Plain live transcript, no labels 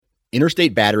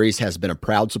Interstate Batteries has been a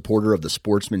proud supporter of the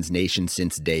Sportsman's Nation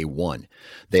since day one.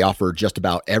 They offer just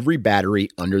about every battery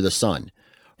under the sun,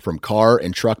 from car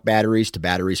and truck batteries to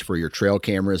batteries for your trail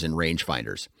cameras and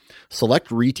rangefinders.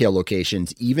 Select retail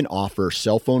locations even offer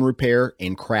cell phone repair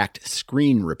and cracked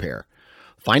screen repair.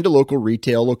 Find a local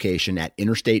retail location at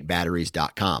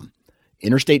interstatebatteries.com.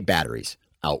 Interstate Batteries,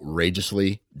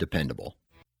 outrageously dependable.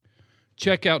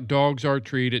 Check out Dogs Are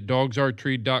Treat at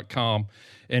dogsaretreat.com.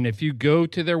 And if you go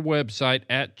to their website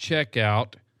at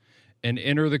checkout and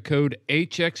enter the code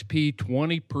HXP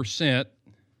 20%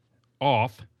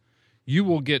 off, you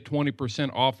will get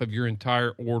 20% off of your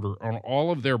entire order on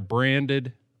all of their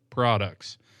branded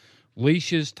products.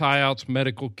 Leashes, tie-outs,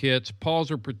 medical kits,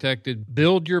 paws are protected.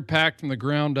 Build your pack from the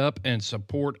ground up and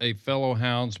support a fellow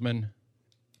houndsman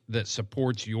that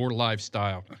supports your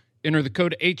lifestyle. Enter the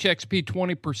code HXP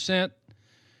 20%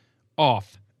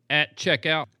 off at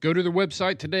checkout. Go to their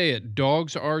website today at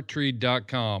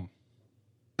dogsaretreat.com.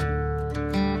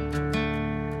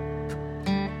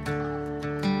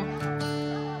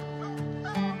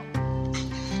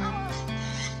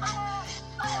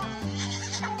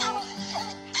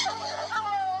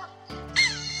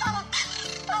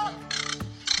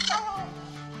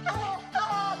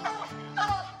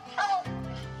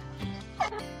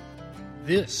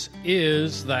 This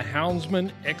is the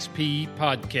Houndsman XP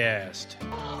Podcast.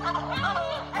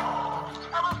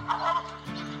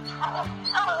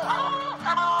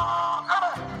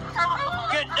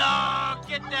 Good dog,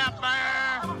 get that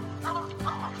bear.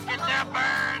 Get that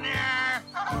bear in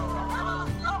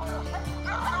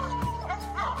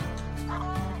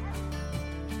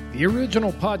The here.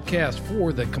 original podcast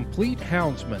for the complete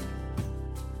houndsman.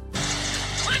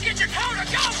 Look at your coat of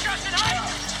golf, Justin Height.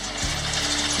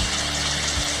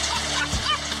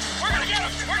 We're gonna get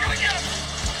him. We're gonna get him.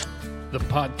 The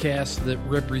podcast that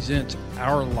represents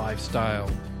our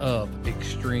lifestyle of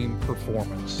extreme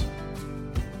performance.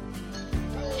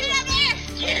 Get him there.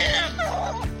 Get him.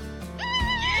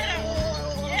 Get him.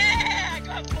 Yeah,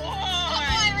 good boy. Good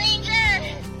boy,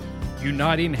 Ranger.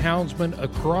 Uniting houndsmen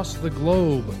across the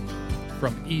globe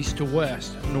from east to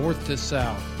west, north to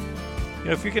south. You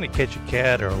know, if you're going to catch a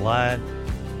cat or a lion,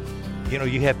 you know,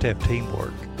 you have to have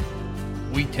teamwork.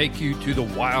 We take you to the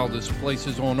wildest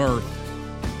places on earth.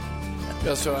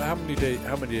 Yeah, so how many days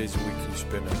a week you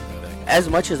spend out there? As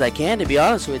much as I can, to be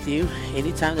honest with you.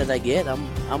 Anytime that I get,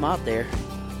 I'm out there.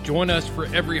 Join us for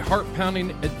every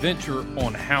heart-pounding adventure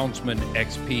on Houndsman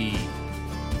XP.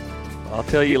 I'll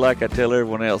tell you like I tell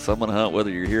everyone else, I'm going to hunt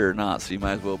whether you're here or not, so you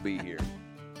might as well be here.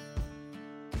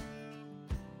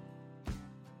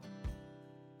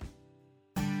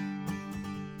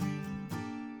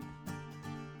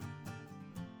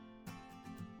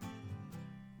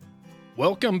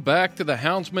 Welcome back to the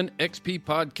Houndsman XP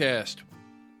Podcast.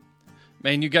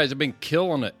 Man, you guys have been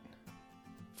killing it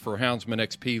for Houndsman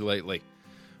XP lately.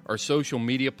 Our social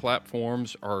media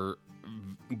platforms are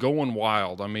going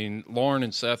wild. I mean, Lauren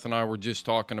and Seth and I were just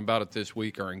talking about it this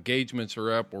week. Our engagements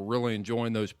are up. We're really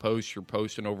enjoying those posts you're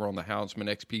posting over on the Houndsman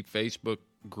XP Facebook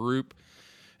group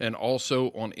and also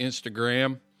on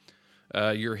Instagram.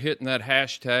 You're hitting that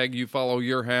hashtag, you follow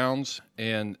your hounds,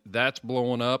 and that's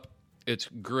blowing up. It's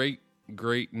great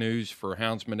news for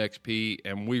Houndsman XP,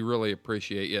 and we really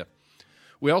appreciate you.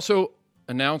 We also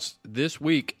announced this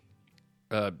week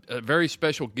a very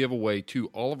special giveaway to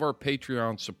all of our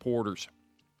Patreon supporters.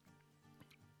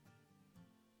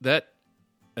 That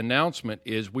announcement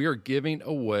is we are giving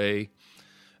away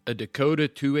a Dakota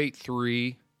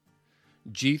 283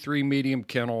 G3 medium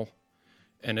kennel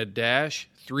and a Dash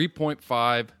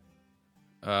 3.5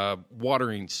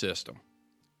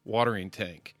 watering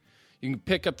tank. You can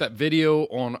pick up that video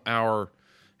on our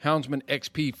Houndsman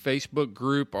XP Facebook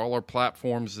group, all our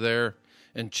platforms there,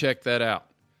 and check that out.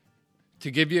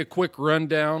 To give you a quick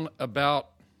rundown about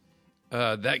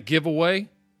that giveaway,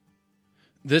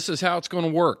 this is how it's going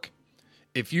to work.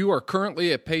 If you are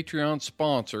currently a Patreon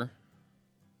sponsor,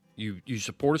 you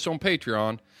support us on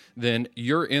Patreon, then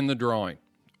you're in the drawing.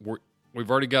 We've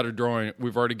already got a drawing.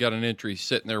 We've already got an entry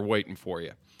sitting there waiting for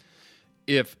you.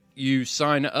 If you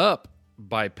sign up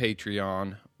by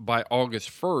Patreon by August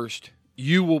 1st,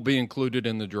 you will be included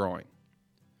in the drawing.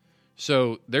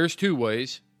 So there's two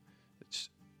ways.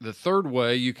 The third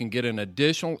way you can get an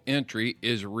additional entry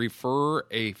is refer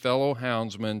a fellow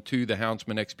houndsman to the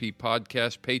Houndsman XP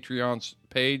Podcast Patreon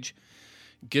page.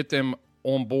 Get them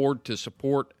on board to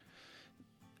support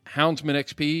Houndsman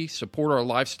XP, support our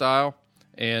lifestyle,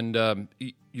 and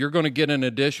you're going to get an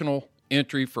additional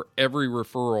entry for every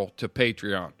referral to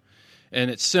Patreon.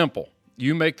 And it's simple.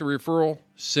 You make the referral,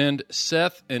 send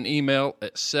Seth an email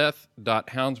at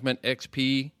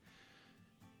seth.houndsmanxp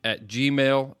at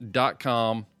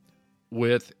gmail.com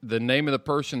with the name of the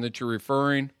person that you're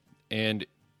referring, and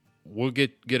we'll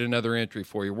get another entry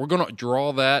for you. We're going to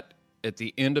draw that at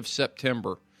the end of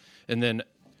September, and then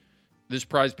this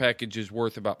prize package is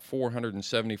worth about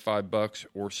 $475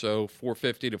 or so,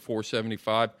 $450 to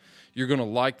 $475. You're going to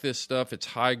like this stuff. It's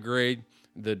high grade.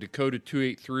 The Dakota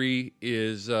 283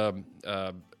 is a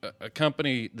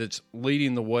company that's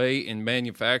leading the way in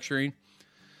manufacturing.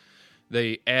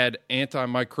 They add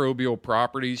antimicrobial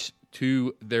properties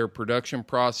to their production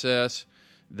process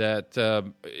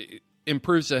that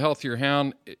improves the health of your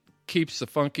hound. It keeps the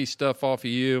funky stuff off of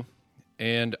you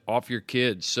and off your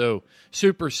kids. So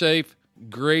super safe,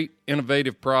 great,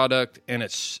 innovative product, and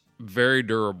it's very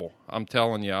durable. I'm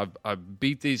telling you, I've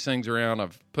beat these things around.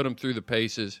 I've put them through the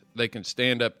paces. They can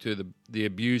stand up to the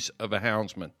abuse of a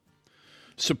houndsman.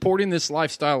 Supporting this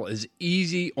lifestyle is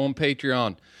easy on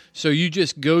Patreon. So you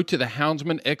just go to the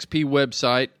Houndsman XP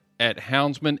website at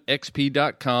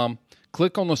houndsmanxp.com,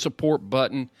 click on the support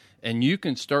button, and you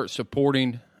can start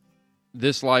supporting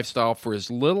this lifestyle for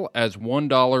as little as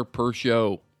 $1 per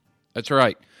show. That's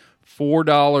right,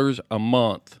 $4 a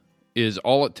month is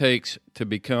all it takes to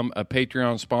become a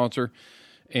Patreon sponsor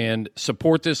and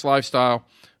support this lifestyle.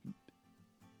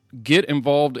 Get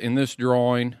involved in this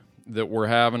drawing that we're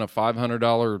having, a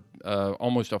 $500,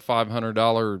 almost a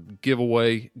 $500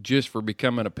 giveaway just for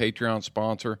becoming a Patreon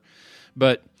sponsor.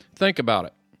 But think about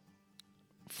it,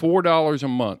 $4 a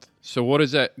month. So what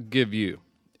does that give you?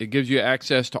 It gives you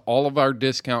access to all of our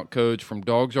discount codes from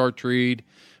Dogs Are Treed,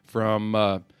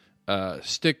 from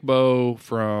Stick Bow,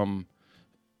 from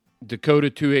Dakota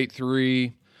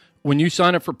 283. When you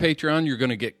sign up for Patreon, you're going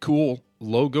to get cool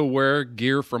logo wear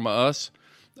gear from us.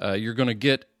 You're going to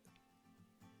get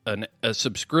a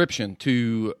subscription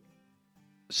to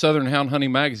Southern Hound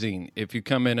Hunting Magazine if you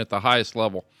come in at the highest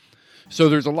level. So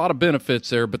there's a lot of benefits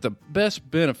there, but the best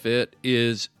benefit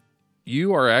is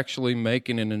you are actually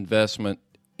making an investment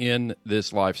in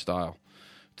this lifestyle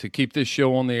to keep this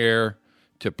show on the air,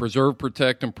 to preserve,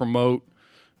 protect, and promote.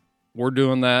 We're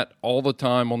doing that all the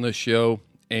time on this show,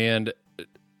 and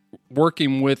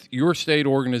working with your state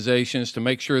organizations to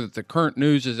make sure that the current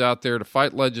news is out there to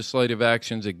fight legislative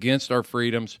actions against our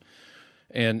freedoms.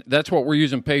 And that's what we're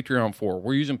using Patreon for.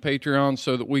 We're using Patreon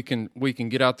so that we can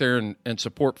get out there and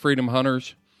support freedom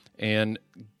hunters and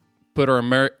put our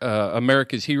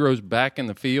America's heroes back in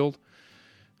the field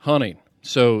hunting.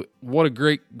 So what a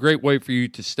great way for you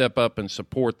to step up and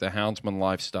support the Houndsman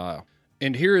lifestyle.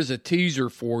 And here is a teaser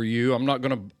for you. I'm not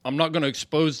going to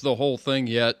expose the whole thing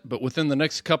yet, but within the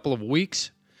next couple of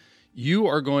weeks, you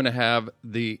are going to have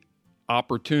the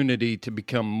opportunity to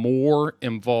become more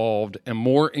involved and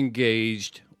more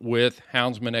engaged with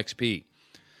Houndsman XP.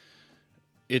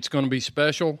 It's going to be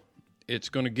special. It's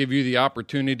going to give you the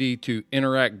opportunity to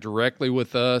interact directly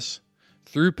with us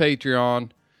through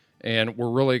Patreon, and we're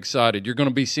really excited. You're going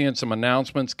to be seeing some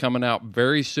announcements coming out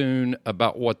very soon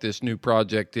about what this new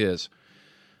project is.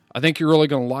 I think you're really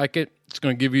going to like it. It's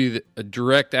going to give you a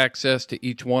direct access to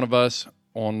each one of us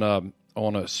on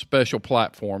a special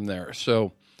platform there.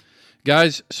 So,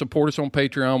 guys, support us on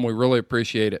Patreon. We really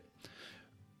appreciate it.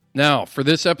 Now, for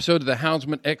this episode of the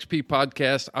Houndsman XP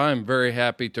podcast, I am very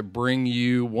happy to bring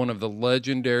you one of the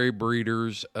legendary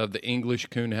breeders of the English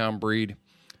Coonhound breed.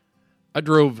 I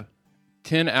drove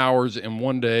 10 hours in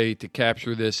one day to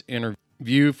capture this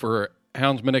interview for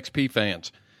Houndsman XP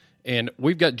fans. And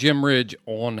we've got Jim Ridge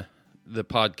on the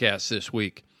podcast this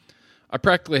week. I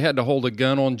practically had to hold a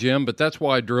gun on Jim, but that's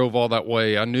why I drove all that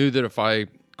way. I knew that if I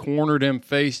cornered him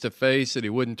face to face that he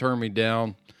wouldn't turn me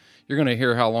down. You're going to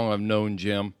hear how long I've known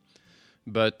Jim.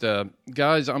 But,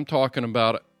 guys, I'm talking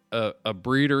about a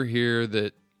breeder here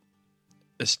that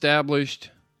established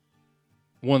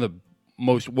one of the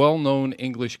most well-known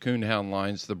English coonhound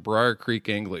lines, the Briar Creek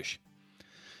English.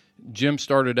 Jim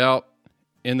started out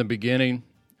in the beginning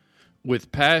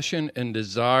with passion and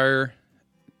desire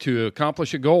to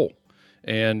accomplish a goal.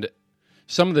 And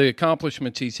some of the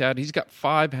accomplishments he's had, he's got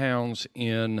 5 hounds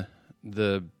in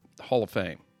the Hall of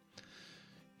Fame.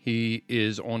 He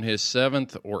is on his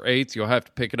 7th or 8th, you'll have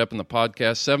to pick it up in the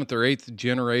podcast, 7th or 8th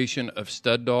generation of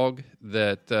stud dog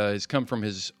that has come from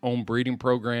his own breeding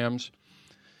programs.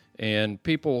 And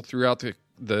people throughout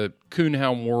the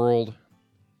coonhound world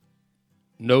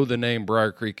know the name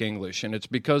Briar Creek English, and it's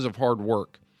because of hard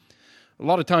work. A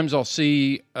lot of times I'll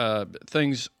see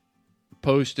things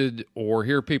posted or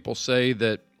hear people say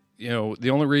that, you know, the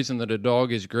only reason that a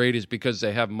dog is great is because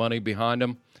they have money behind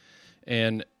them.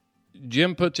 And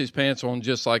Jim puts his pants on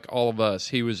just like all of us.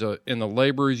 He was in the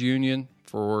laborers union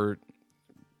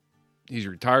he's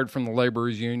retired from the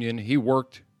laborers union. He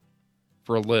worked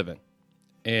for a living.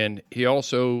 And he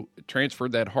also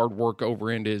transferred that hard work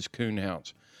over into his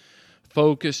coonhounds.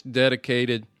 Focused,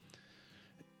 dedicated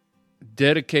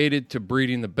to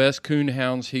breeding the best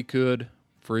coonhounds he could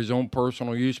for his own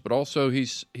personal use, but also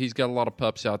he's got a lot of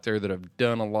pups out there that have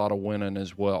done a lot of winning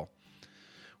as well.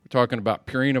 We're talking about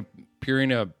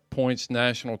Purina Points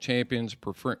National Champions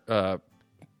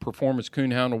Performance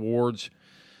Coonhound Awards.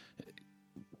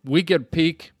 We get a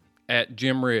peek at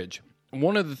Jim Ridge.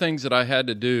 One of the things that I had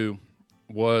to do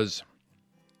was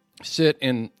sit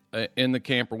in the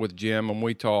camper with Jim, and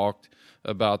we talked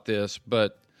about this,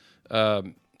 but I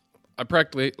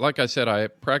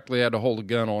practically had to hold a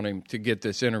gun on him to get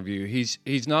this interview.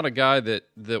 He's not a guy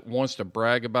that wants to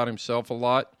brag about himself a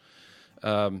lot,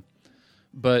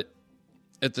 but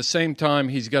at the same time,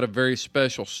 he's got a very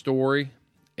special story.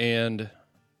 And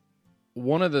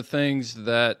one of the things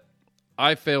that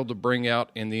I failed to bring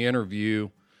out in the interview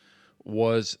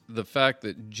was the fact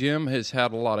that Jim has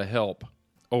had a lot of help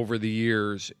over the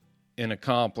years in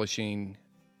accomplishing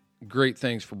great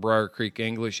things for Briar Creek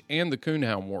English and the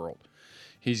coonhound world.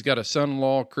 He's got a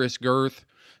son-in-law, Chris Girth,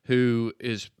 who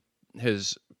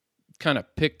has kind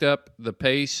of picked up the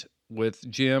pace with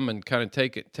Jim and kind of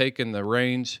taken the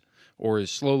reins, or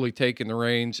is slowly taking the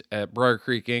reins at Briar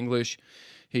Creek English.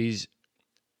 He's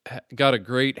got a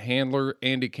great handler,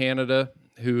 Andy Canada,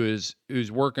 who's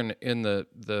working in the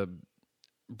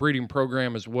breeding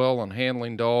program as well on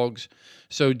handling dogs.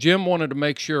 So Jim wanted to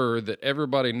make sure that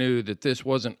everybody knew that this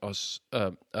wasn't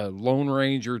a Lone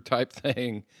Ranger type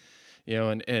thing.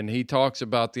 And he talks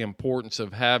about the importance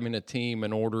of having a team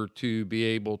in order to be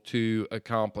able to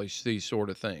accomplish these sort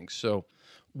of things. So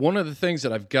one of the things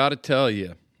that I've got to tell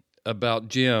you about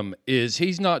Jim is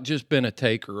he's not just been a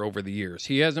taker over the years.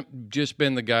 He hasn't just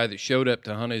been the guy that showed up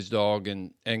to hunt his dog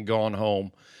and gone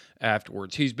home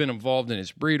afterwards. He's been involved in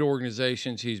his breed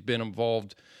organizations. He's been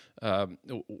involved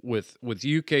with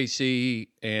UKC,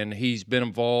 and he's been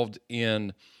involved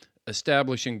in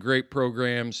establishing great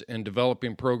programs and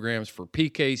developing programs for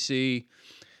PKC.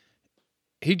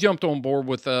 He jumped on board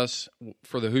with us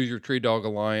for the Hoosier Tree Dog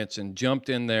Alliance and jumped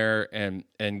in there and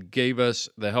gave us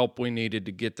the help we needed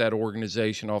to get that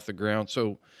organization off the ground.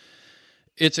 So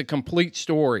it's a complete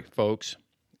story, folks.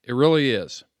 It really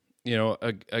is.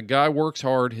 A guy works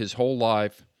hard his whole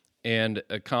life and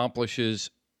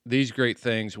accomplishes these great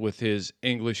things with his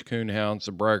English coonhounds,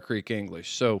 the Briar Creek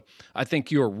English. So I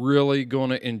think you are really going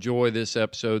to enjoy this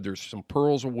episode. There's some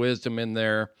pearls of wisdom in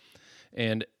there.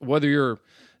 And whether you're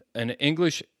an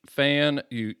English fan,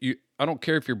 I don't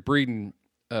care if you're breeding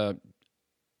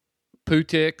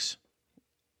Pooticks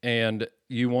and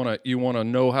you want to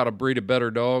know how to breed a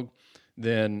better dog,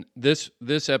 then this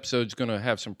episode's going to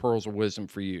have some pearls of wisdom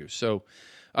for you. So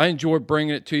I enjoy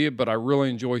bringing it to you, but I really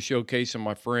enjoy showcasing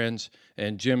my friends,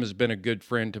 and Jim has been a good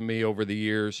friend to me over the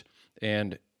years,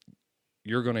 and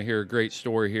you're going to hear a great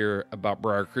story here about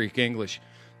Briar Creek English.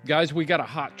 Guys, we got a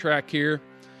hot track here.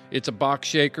 It's a box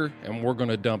shaker, and we're going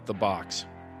to dump the box.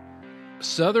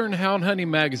 Southern Hound Hunting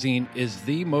Magazine is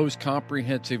the most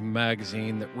comprehensive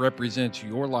magazine that represents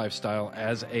your lifestyle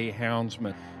as a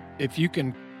houndsman. If you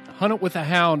can hunt it with a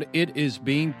hound, it is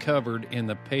being covered in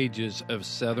the pages of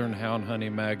Southern Hound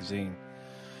Hunting Magazine.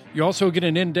 You also get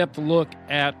an in-depth look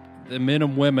at the men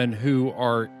and women who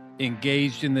are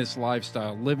engaged in this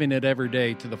lifestyle, living it every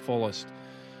day to the fullest.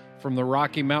 From the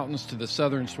Rocky Mountains to the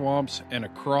southern swamps and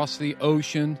across the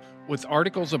ocean, with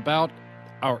articles about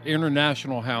our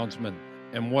international houndsmen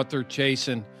and what they're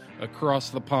chasing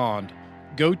across the pond.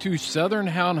 Go to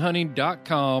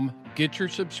southernhoundhunting.com. Get your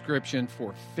subscription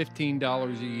for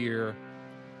 $15 a year.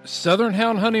 Southern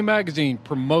Hound Hunting Magazine,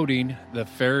 promoting the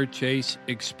fair chase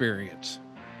experience.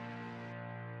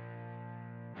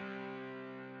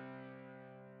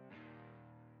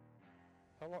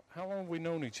 How long have we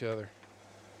known each other?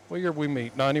 What year did we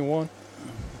meet? 91?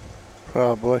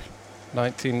 Probably.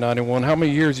 1991. How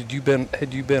many years had you been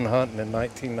hunting in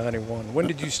 1991? When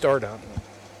did you start hunting?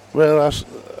 Well,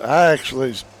 I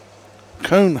actually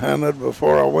coon hunted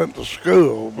before I went to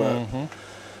school, but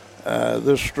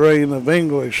this strain of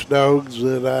English dogs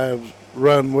that I've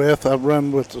run with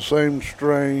the same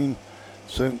strain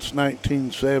since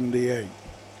 1978.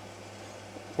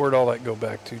 Where'd all that go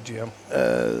back to, Jim?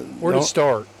 Where did it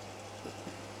start?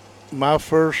 My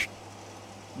first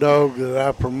dog that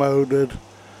I promoted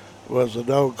was a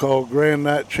dog called Grand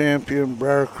Night Champion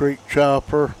Briar Creek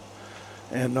Chopper.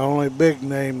 And the only big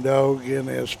name dog in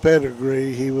his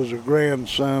pedigree, he was a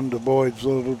grandson to Boyd's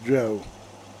Little Joe.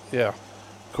 Yeah.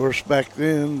 Of course, back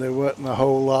then, there wasn't a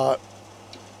whole lot.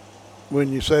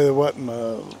 When you say there wasn't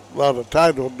a lot of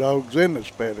titled dogs in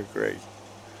his pedigree.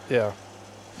 Yeah.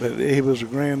 But he was a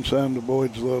grandson to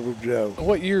Boyd's Little Joe.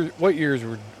 What years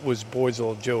was Boyd's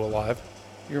Little Joe alive?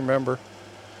 You remember?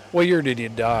 What year did he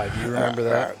die? Do you remember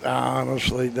that? I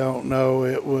honestly don't know.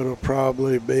 It would have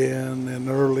probably been in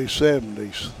the early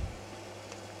 70s.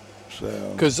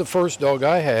 So. Because the first dog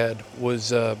I had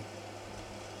was a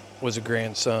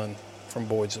grandson from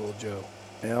Boyd's Little Joe.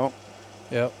 Yep.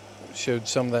 Yep. Showed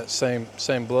some of that same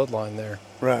bloodline there.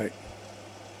 Right.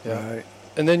 Yeah. Right.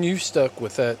 And then you stuck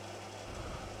with that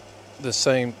the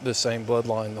same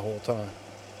bloodline the whole time.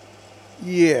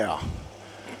 Yeah.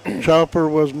 Chopper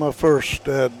was my first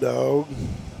stud dog.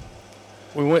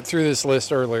 We went through this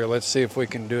list earlier. Let's see if we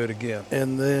can do it again.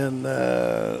 And then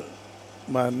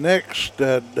my next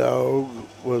stud dog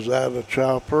was out of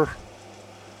Chopper,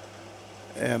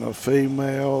 and a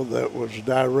female that was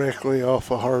directly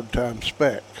off a Hard Time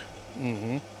Spec.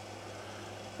 Mm-hmm.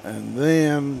 And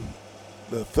then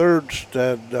the third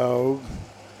stud dog,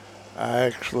 I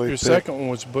actually Your picked. second one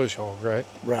was Bush Hog, right?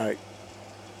 Right.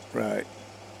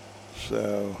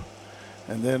 So,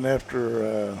 and then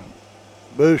after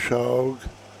Bush Hog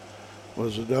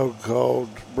was a dog called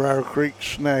Briar Creek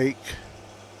Snake,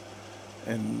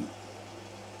 and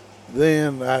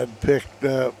then I'd picked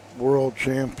up world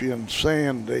champion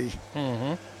Sandy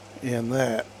in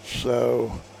that.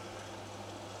 So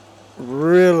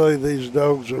really these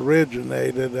dogs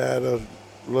originated out of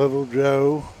Little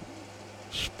Joe,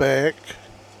 Spec,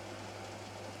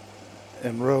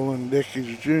 and Roland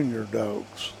Dickey's Jr.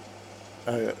 dogs.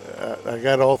 I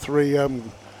got all three of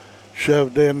them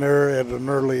shoved in there at an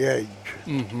early age.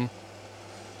 Mm-hmm.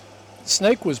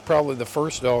 Snake was probably the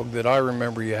first dog that I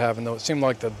remember you having, though. It seemed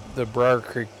like the Briar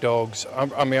Creek dogs.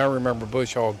 I mean, I remember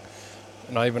Bush Hog,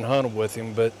 and I even hunted with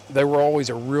him, but they were always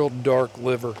a real dark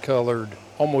liver colored,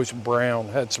 almost brown,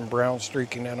 had some brown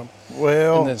streaking in them.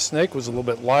 Well, and then Snake was a little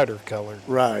bit lighter colored.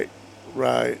 Right.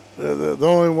 The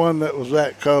only one that was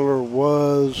that color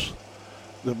was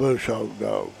the Bush Hog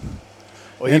dog.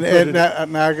 Well, and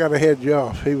now I got to head you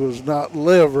off. He was not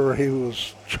liver, he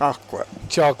was chocolate.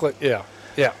 Chocolate, yeah.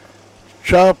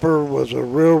 Chopper was a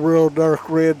real dark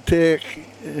red tick,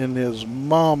 and his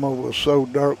mama was so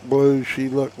dark blue she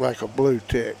looked like a blue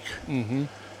tick. Mm-hmm.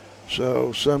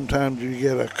 So sometimes you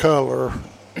get a color,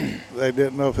 they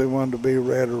didn't know if they wanted to be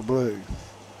red or blue.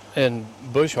 And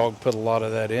Bush Hog put a lot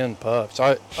of that in pups.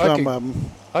 Some of them.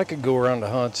 I could go around to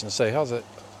hunts and say, how's that?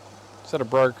 Is that a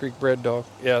Briar Creek bred dog?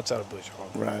 Yeah, it's out of Bush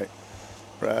Hog.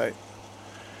 Right.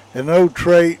 And no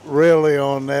trait really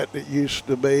on that used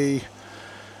to be.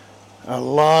 A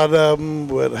lot of them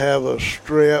would have a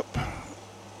strip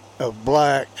of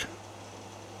black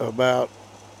about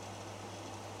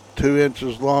 2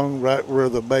 inches long right where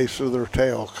the base of their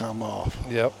tail come off.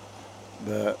 Yep.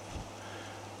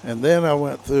 And then I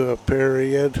went through a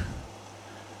period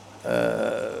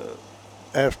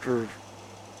after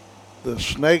the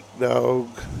Snake dog,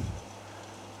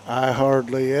 I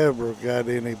hardly ever got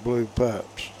any blue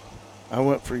pups. I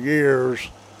went for years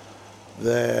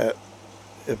that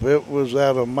if it was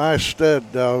out of my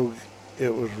stud dog,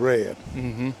 it was red.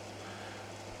 Mm-hmm.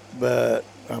 But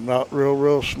I'm not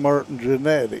real smart in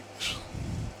genetics.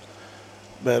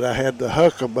 But I had the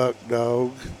Huckabuck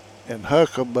dog, and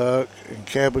Huckabuck and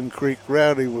Cabin Creek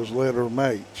Rowdy was litter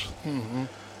mates. Mm-hmm.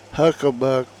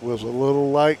 Huckabuck was a little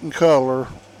light in color,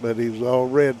 but he was all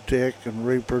red tick and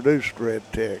reproduced red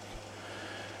tick.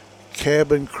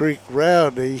 Cabin Creek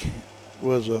Rowdy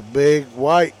was a big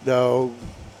white dog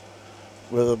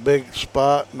with a big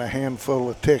spot and a handful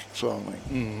of ticks on him.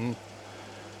 Mm-hmm.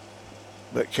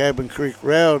 But Cabin Creek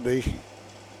Rowdy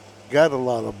got a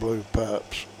lot of blue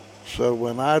pups. So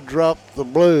when I dropped the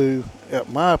blue at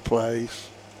my place,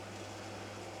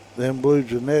 them blue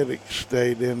genetics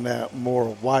stayed in that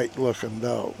more white-looking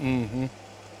dog. Mm-hmm.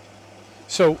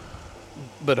 So,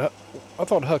 but I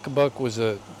thought Huckabuck was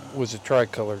a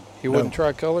tricolored. He wasn't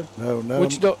tricolored? No.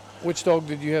 Which dog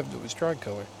did you have that was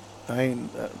tricolored? I ain't.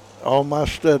 All my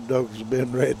stud dogs have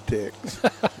been red ticks.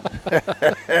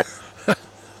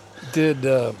 Did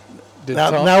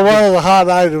now, Tom, one of the hot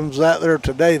items out there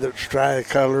today that's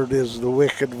tricolored is the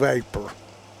Wicked Vapor.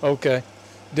 Okay.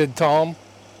 Did Tom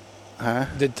Huh?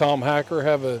 Did Tom Hacker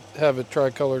have a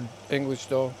tricolored English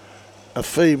dog? A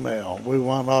female. We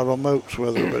won Autumn Oaks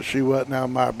with her, but she wasn't out of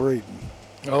my breeding.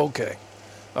 Okay.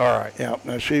 All right. Yeah,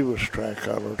 now she was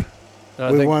tricolored.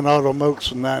 I We think, won Autumn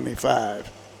Oaks in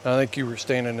 '95. I think you were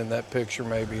standing in that picture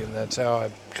maybe, and that's how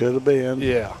I. Could have been.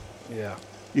 Yeah.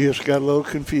 You just got a little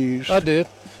confused. I did.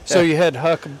 So you had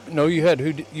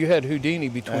you had Houdini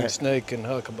between Snake and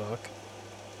Huckabuck,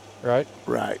 right?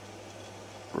 Right.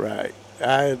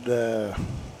 I had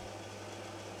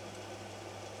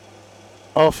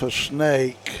off a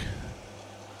Snake.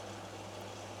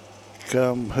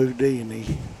 become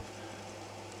Houdini.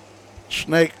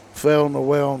 Snake fell in the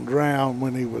well and drowned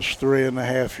when he was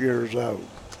 3.5 years old.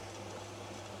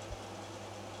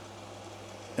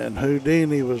 And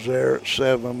Houdini was there at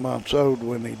 7 months old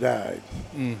when he died.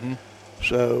 Mm-hmm.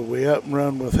 So we up and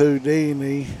run with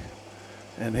Houdini,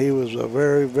 and he was a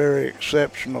very, very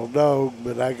exceptional dog,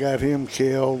 but I got him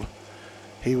killed.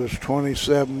 He was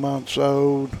 27 months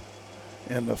old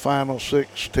in the final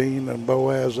 16 in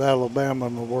Boaz, Alabama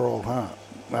in the World Hunt.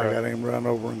 I got him run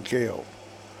over and killed.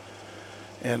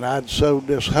 And I'd sold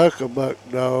this Huckabuck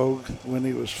dog when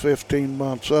he was 15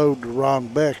 months old to Ron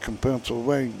Beck in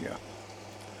Pennsylvania.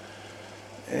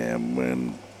 And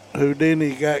when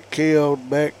Houdini got killed,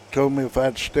 Beck told me if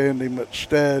I'd stand him at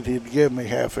stud, he'd give me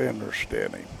half interest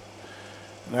in him.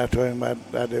 And I told him I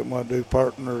didn't want to do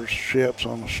partnerships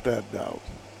on a stud dog.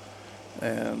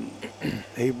 And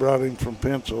he brought him from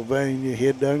Pennsylvania. He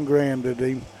had done granded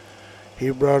him.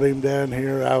 He brought him down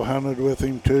here. I hunted with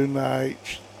him 2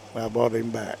 nights. I bought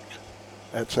him back.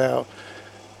 That's how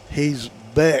he's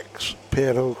Beck's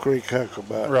Pet-Ho Creek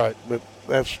Huckabuck. Right. But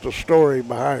that's the story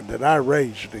behind it. I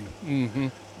raised him. Mm-hmm.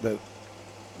 But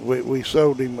we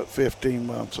sold him at 15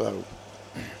 months old.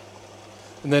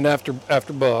 And then after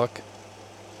Buck,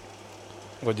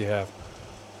 what'd you have?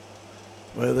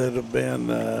 Well, it'd have been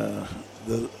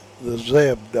the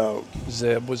Zeb dog.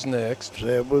 Zeb was next.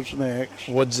 Zeb was next.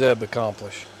 What'd Zeb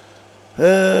accomplish?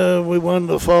 We won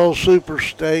the Fall Super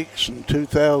Stakes in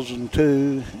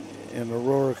 2002 in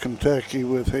Aurora, Kentucky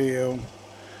with him.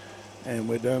 And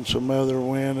we done some other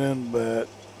winning, but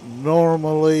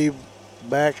normally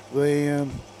back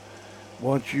then,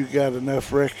 once you got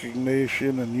enough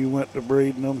recognition and you went to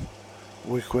breeding them,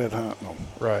 we quit hunting them.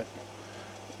 Right.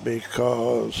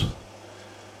 Because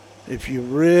if you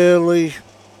really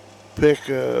pick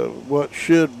what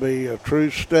should be a true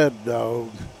stud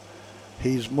dog,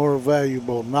 he's more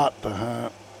valuable not to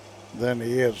hunt than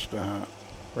he is to hunt.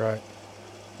 Right.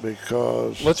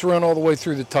 Because let's run all the way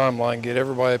through the timeline, get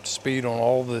everybody up to speed on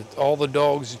all the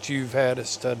dogs that you've had as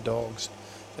stud dogs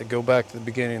that go back to the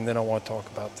beginning, and then I want to talk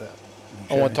about that.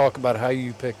 Okay. I want to talk about how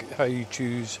you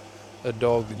choose a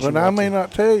dog that you want. Well, I may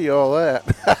not tell you all that.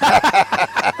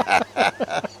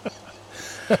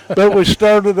 But we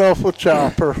started off with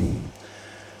Chopper.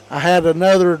 I had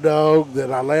another dog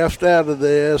that I left out of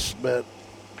this, but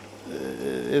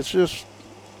it's just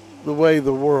the way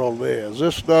the world is.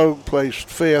 This dog placed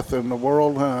 5th in the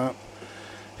World Hunt.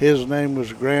 His name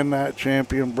was Grand Night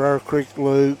Champion Briar Creek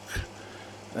Luke.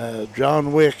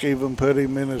 John Wick even put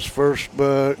him in his first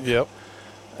book. Yep.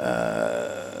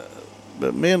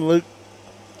 But me and Luke,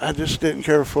 I just didn't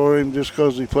care for him just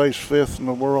because he placed 5th in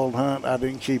the World Hunt. I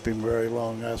didn't keep him very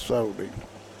long. I sold him.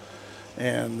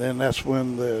 And then that's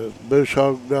when the Bush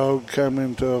Hog dog come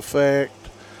into effect.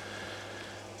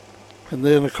 And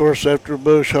then, of course, after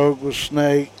Bush Hog was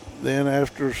Snake. Then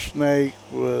after Snake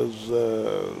was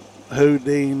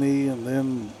Houdini. And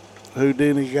then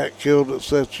Houdini got killed at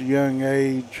such a young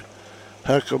age.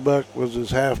 Huckabuck was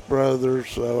his half-brother.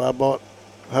 So I bought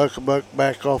Huckabuck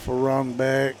back off of Ron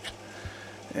Beck.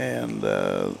 And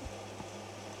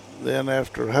then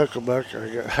after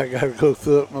Huckabuck, I got to go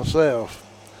through it myself.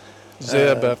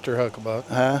 Zeb after Huckabuck.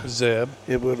 Huh? Zeb.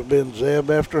 It would have been Zeb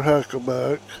after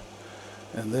Huckabuck.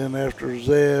 And then after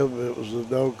Zeb, it was a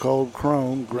dog called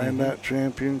Chrome, Grand Night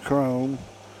Champion Chrome.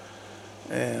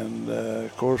 And,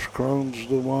 of course, Chrome's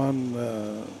the one,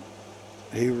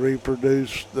 he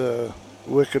reproduced the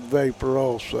Wicked Vapor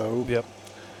also. Yep.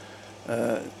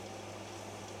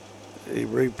 He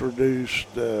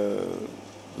reproduced the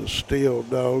Steel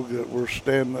dog that we're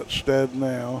standing at stud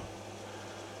now.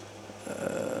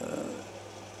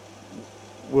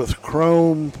 With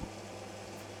Chrome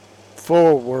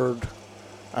forward,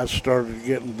 I started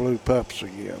getting blue pups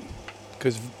again.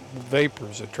 Because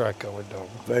Vapor's a tricolored dog.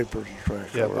 Vapor's a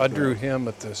tricolored dog. Yeah, I drew dog. him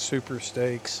at the Super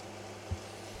Stakes.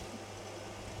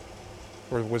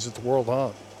 Or was it the World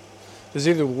Hunt? It was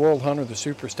either the World Hunt or the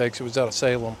Super Stakes. It was out of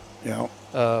Salem. Yeah.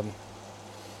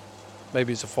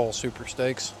 Maybe it's a fall Super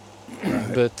Stakes.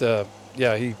 Right. But,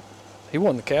 yeah, he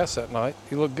won the cast that night.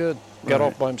 He looked good. Got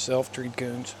off by himself, treed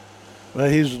coons. Well,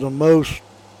 he's the most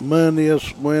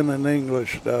moneyest winning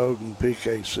English dog in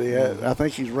PKC. I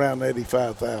think he's around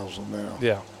 85,000 now.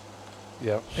 Yeah.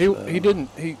 Yeah. He didn't,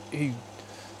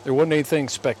 there wasn't anything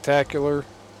spectacular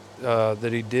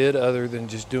that he did other than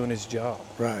just doing his job.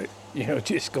 Right. You know,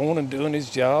 just going and doing his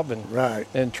job and right.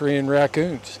 and treeing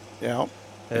raccoons. Yeah.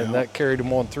 And that carried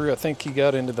him on through. I think he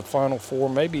got into the Final Four,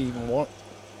 maybe even one.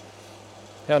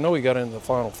 Yeah, I know he got into the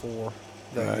Final Four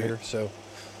that year. So.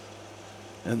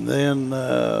 And then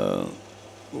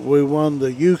we won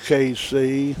the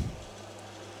UKC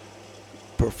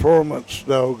Performance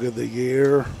Dog of the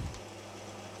Year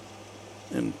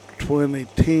in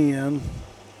 2010,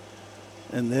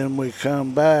 and then we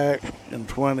come back in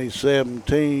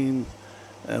 2017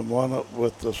 and won it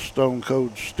with the Stone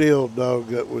Cold Steel Dog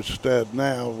that we stud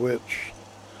now, which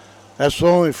that's the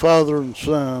only father and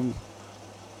son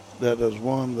that has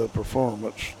won the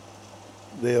performance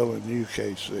deal in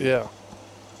UKC. Yeah.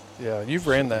 Yeah, you've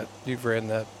ran that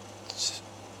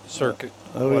circuit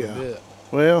quite a bit.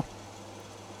 Well,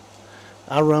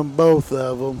 I run both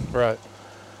of them. Right.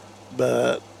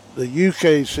 But the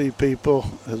UKC people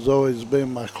has always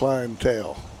been my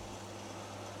clientele.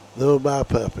 They'll buy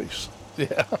puppies.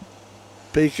 Yeah.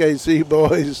 PKC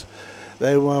boys,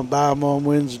 they want to buy them on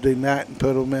Wednesday night and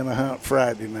put them in a hunt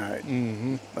Friday night.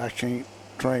 Mm-hmm. I can't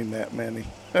train that many.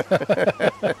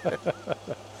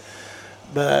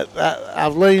 But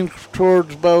I've leaned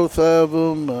towards both of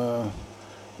them.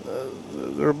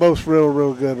 They're both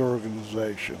real good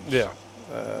organizations. Yeah.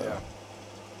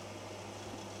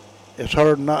 It's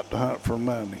hard not to hunt for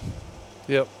money.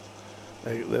 Yep.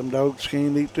 Them dogs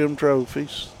can't eat them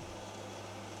trophies.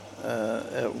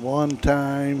 At one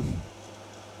time,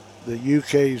 the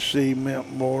UKC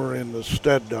meant more in the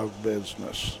stud dog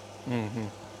business. Mm-hmm.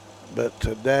 But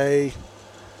today,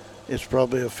 it's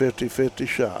probably a 50-50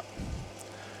 shot.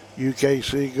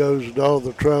 UKC goes to all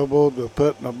the trouble to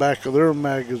put in the back of their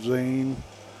magazine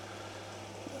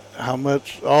how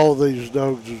much all these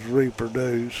dogs is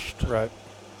reproduced. Right.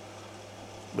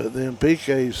 But then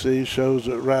PKC shows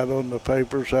it right on the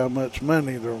papers how much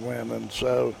money they're winning.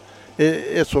 So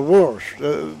it's a wash.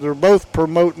 They're both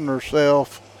promoting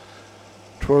themselves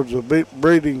towards a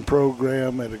breeding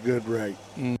program at a good rate.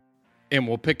 And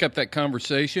we'll pick up that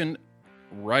conversation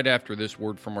right after this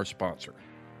word from our sponsor.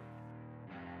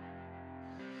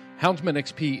 Houndsman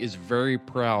XP is very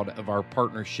proud of our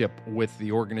partnership with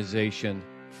the organization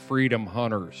Freedom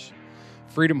Hunters.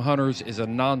 Freedom Hunters is a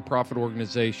nonprofit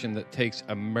organization that takes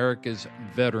America's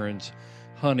veterans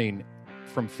hunting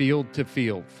from field to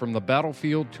field, from the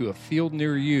battlefield to a field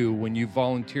near you when you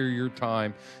volunteer your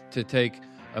time to take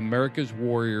America's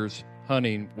warriors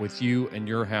hunting with you and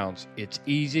your hounds. It's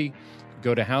easy.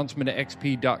 Go to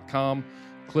houndsmanxp.com,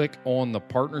 click on the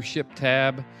partnership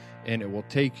tab, and it will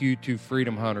take you to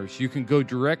Freedom Hunters. You can go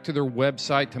direct to their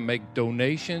website to make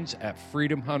donations at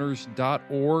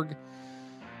freedomhunters.org.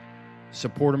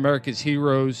 Support America's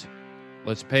heroes.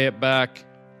 Let's pay it back.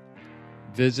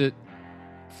 Visit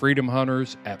Freedom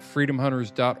Hunters at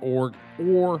freedomhunters.org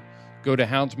or go to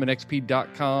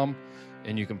houndsmanxp.com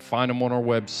and you can find them on our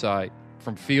website,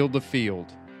 From Field to Field.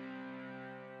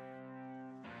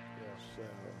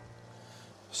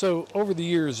 So over the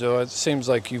years, though, it seems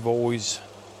like you've always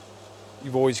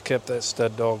kept that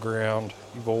stud dog around.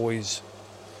 You've always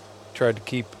tried to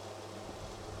keep.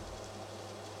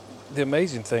 The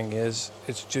amazing thing is,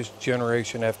 it's just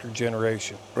generation after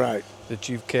generation. Right. That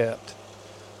you've kept.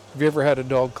 Have you ever had a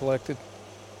dog collected?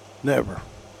 Never.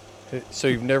 So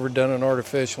you've never done an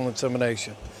artificial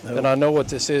insemination? No. And I know what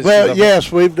this is. Well,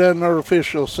 yes, we've done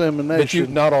artificial insemination. But you've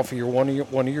not off of your one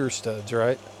of your studs,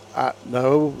 right?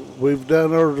 No, we've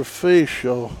done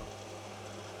artificial,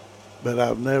 but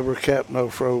I've never kept no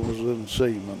frozen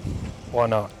semen. Why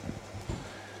not?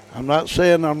 I'm not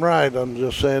saying I'm right. I'm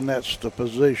just saying that's the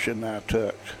position I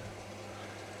took.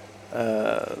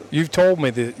 You've told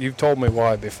me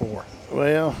why before.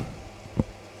 Well,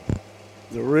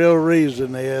 the real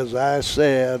reason is I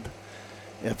said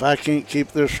if I can't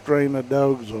keep this strain of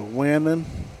dogs a winning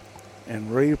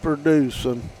and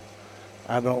reproducing,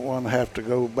 I don't want to have to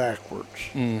go backwards.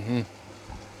 Mm-hmm.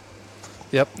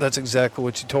 Yep, that's exactly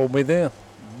what you told me then.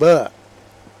 But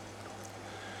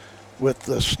with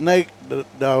the snake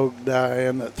dog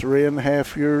dying at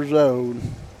 3.5 years old,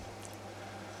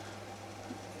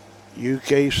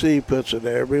 UKC puts it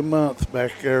every month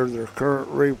back there, their current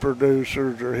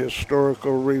reproducers, their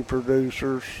historical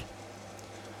reproducers.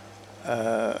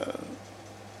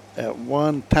 At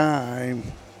one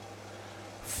time,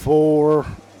 4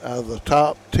 out of the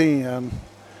top 10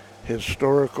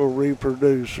 historical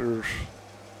reproducers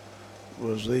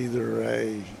was either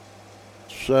a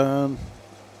son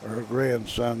or a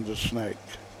grandson to snake.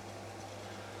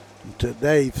 And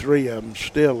today, 3 of them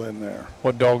still in there.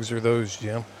 What dogs are those,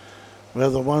 Jim?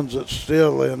 Well, the ones that's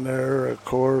still in there, of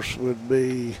course, would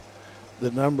be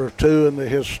the number 2 in the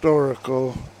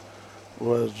historical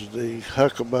was the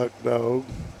Huckabuck dog.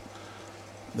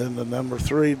 Then the number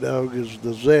 3 dog is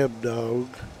the Zeb dog.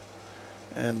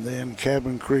 And then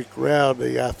Cabin Creek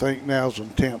Rowdy, I think now's in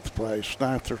 10th place,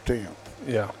 9th or 10th.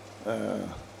 Yeah.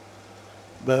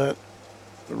 But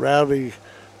Rowdy,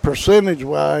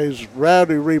 percentage-wise,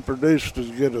 Rowdy reproduced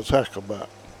as good as Huckabuck.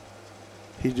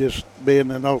 He just,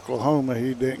 being in Oklahoma,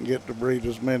 he didn't get to breed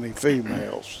as many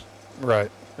females Right.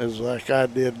 as like I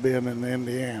did being in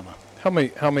Indiana. How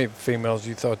many females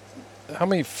you thought? How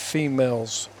many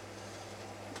females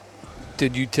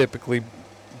did you typically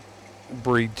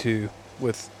breed to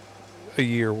with a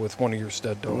year with one of your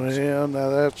stud dogs? Well, now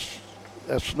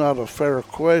that's not a fair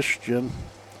question,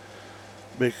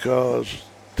 because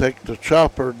take the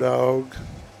Chopper dog.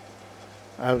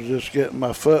 I was just getting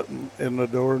my foot in the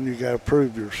door, and you got to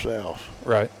prove yourself.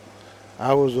 Right.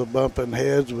 I was a bumping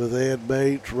heads with Ed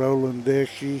Bates, Roland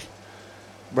Dickey,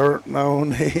 Bert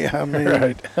Noney. I mean,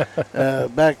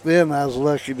 Right. back then I was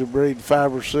lucky to breed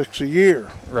 5 or 6 a year.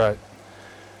 Right.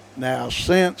 Now,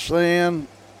 since then,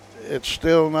 it's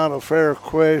still not a fair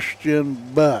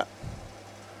question, but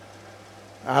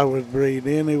I would breed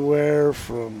anywhere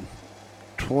from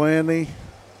 20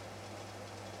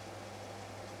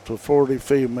 to 40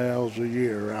 females a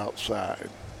year outside.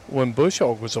 When Bush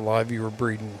Hog was alive, you were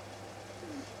breeding.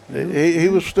 He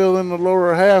was still in the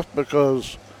lower half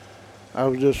because I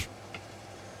was just.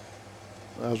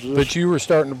 But you were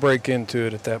starting to break into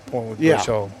it at that point with Yeah. Bush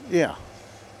Hog. Yeah.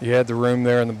 You had the room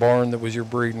there in the barn that was your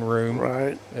breeding room.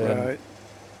 Right, And- right.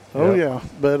 Oh, yeah.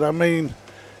 But, I mean,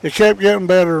 it kept getting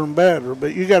better and better,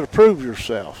 but you got to prove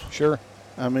yourself. Sure.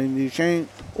 I mean, you can't.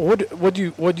 What do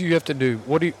you have to do?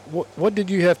 What did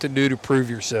you have to do to prove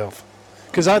yourself?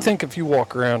 Because I think if you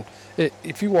walk around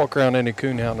any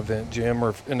coonhound event, Jim,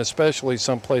 and especially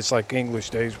someplace like English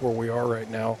Days where we are right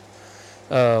now,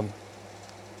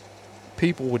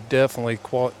 people would definitely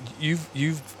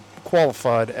you've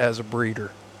qualified as a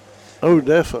breeder. Oh,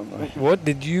 definitely. What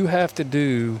did you have to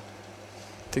do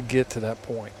to get to that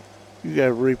point? You got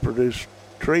to reproduce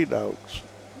tree dogs,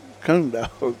 coon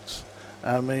dogs.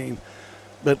 I mean,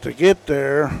 but to get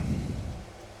there,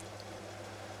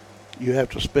 you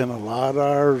have to spend a lot of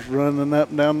hours running up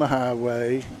and down the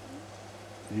highway.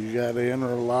 You got to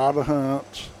enter a lot of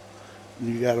hunts, and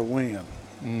you got to win.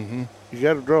 Mm-hmm. You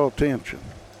got to draw attention.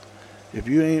 If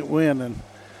you ain't winning,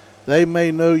 they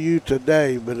may know you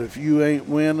today, but if you ain't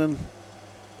winning,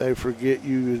 they forget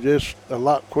you just a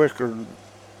lot quicker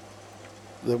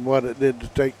than what it did to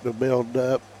take the build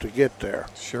up to get there.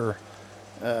 Sure.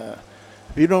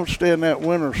 If you don't stay in that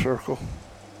winner circle,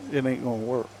 it ain't gonna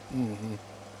work. Mm-hmm.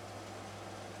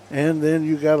 And then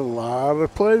you got a lot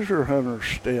of pleasure hunters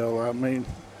still. I mean,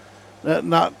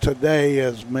 not today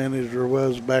as many as there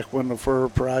was back when the fur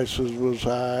prices was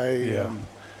high. Yeah.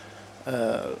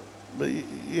 And, but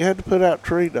you had to put out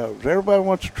tree dogs. Everybody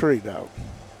wants a tree dog.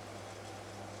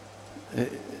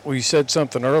 Well, you said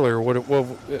something earlier.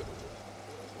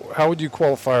 How would you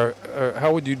qualify?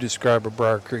 How would you describe a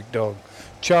Briar Creek dog,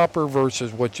 Chopper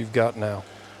versus what you've got now?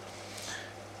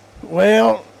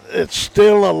 Well, it's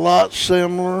still a lot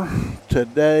similar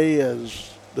today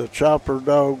as the Chopper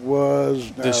dog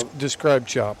was. Now, Describe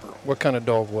Chopper. What kind of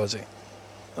dog was he?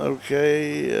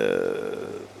 okay,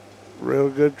 real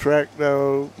good track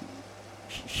dog,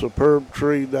 superb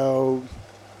tree dog,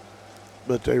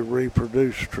 but they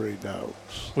reproduce tree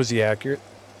dogs. Was he accurate?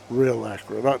 Real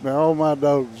accurate. Now, all my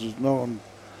dogs is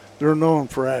they're known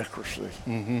for accuracy.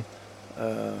 Mm-hmm.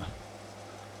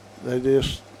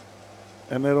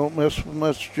 And they don't mess with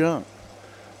much junk.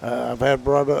 I've had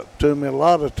brought up to me a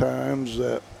lot of times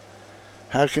that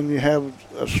how can you have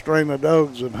a strain of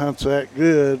dogs that hunts that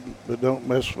good but don't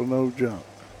mess with no junk?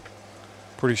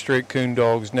 Pretty straight coon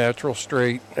dogs, natural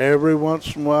straight. Every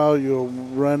once in a while you'll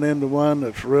run into one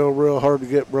that's real hard to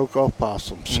get broke off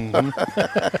possums.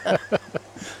 Mm-hmm.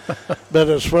 But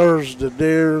as far as the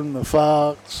deer and the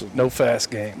fox, No fast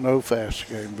game. no fast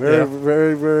game.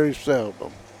 Very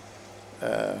seldom.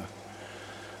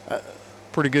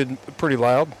 Pretty good. Pretty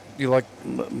loud. You like?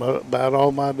 About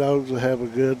all my dogs will have a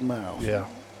good mouth. Yeah.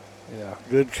 Yeah.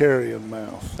 Good carrying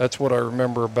mouth. That's what I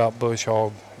remember about Bush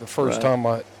Hog. The first time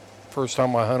I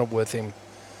hunted with him,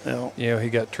 he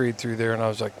got treed through there, and I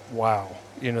was like, wow.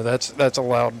 That's a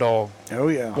loud dog. Oh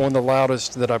yeah. One of the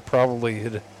loudest that I probably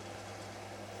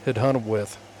had hunted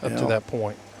with up to that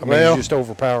point. I mean, Well, he's just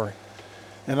overpowering.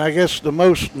 And I guess the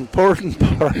most important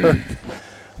part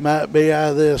might be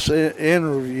out of this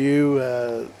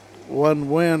interview. One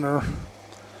winter,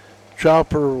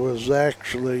 Chopper was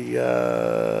actually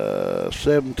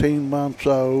 17 months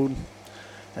old,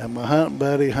 and my hunting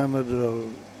buddy hunted a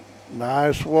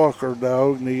nice walker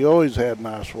dog, and he always had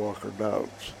nice walker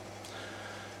dogs.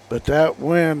 But that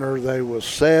winter, they was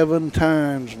 7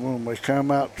 times when we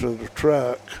come out to the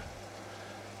truck,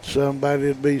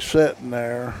 somebody'd be sitting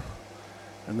there,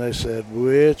 and they said,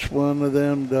 which one of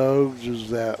them dogs is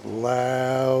that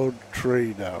loud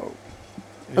tree dog?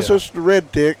 That's just the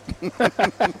red tick.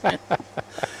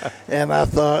 And I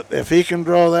thought, if he can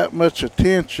draw that much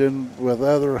attention with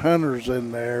other hunters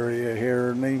in the area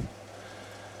hearing him,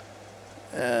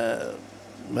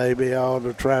 maybe I ought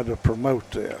to try to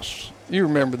promote this. You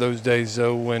remember those days,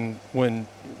 though, when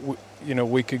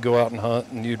we could go out and hunt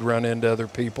and you'd run into other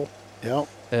people? Yep,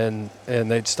 And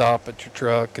they'd stop at your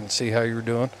truck and see how you were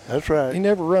doing. that's right. You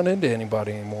never run into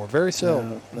anybody anymore. Very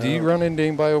seldom. No. Do you run into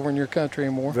anybody over in your country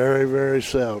anymore? Very, very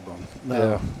seldom.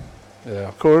 No. Yeah.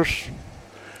 Of course,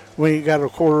 we ain't got a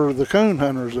quarter of the coon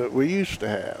hunters that we used to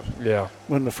have. Yeah.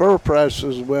 When the fur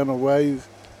prices went away,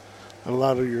 a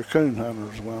lot of your coon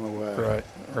hunters went away.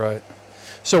 Right.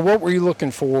 So what were you looking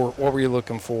for? What were you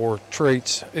looking for?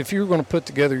 Traits. If you were going to put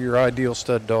together your ideal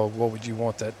stud dog, what would you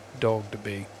want that dog to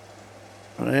be?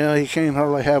 Well, he can't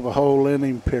hardly have a hole in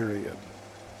him, period.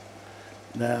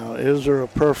 Now, is there a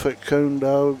perfect coon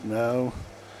dog? No.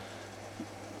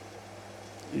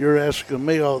 You're asking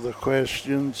me all the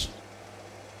questions,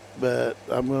 but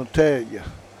I'm going to tell you.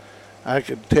 I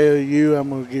could tell you I'm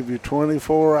going to give you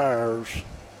 24 hours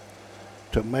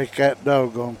to make that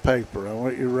dog on paper. I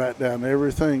want you to write down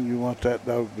everything you want that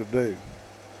dog to do.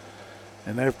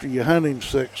 And after you hunt him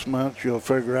 6 months, you'll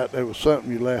figure out there was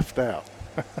something you left out.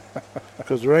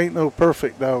 Because there ain't no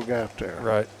perfect dog out there.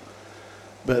 Right.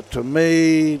 But to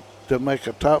me, to make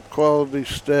a top quality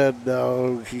stud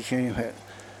dog, he can't have,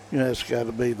 it's got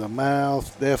to be the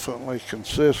mouth, definitely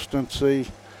consistency.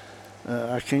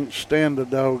 I can't stand a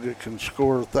dog that can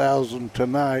score 1,000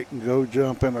 tonight and go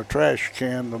jump in a trash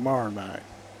can tomorrow night.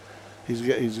 He's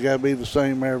got to be the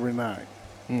same every night.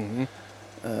 Mm-hmm.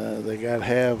 They got to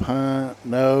have hunt,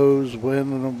 nose,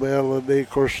 winning ability. Of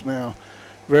course, now,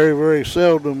 very, very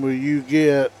seldom will you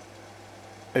get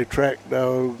a track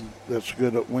dog that's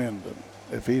good at winding.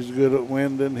 If he's good at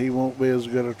winding, he won't be as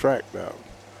good a track dog.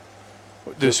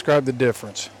 Describe the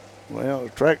difference. Well, a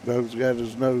track dog's got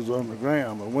his nose on the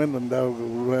ground. A winding dog will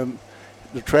run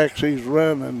the tracks he's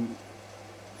running,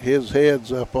 his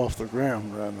head's up off the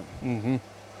ground running. Mm-hmm.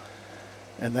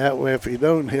 And that way, if he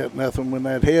don't hit nothing when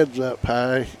that head's up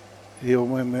high, he'll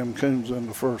win them coons in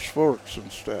the first forks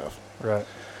and stuff. Right.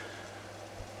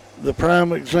 The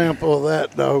prime example of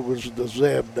that dog was the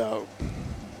Zeb dog.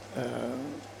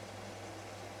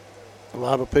 A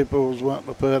lot of people was wanting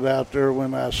to put out there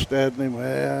when I studied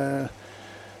him,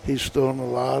 he's stolen a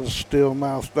lot of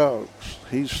still-mouth dogs.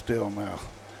 He's still-mouth.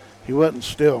 He wasn't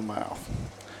still-mouth.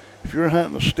 If you're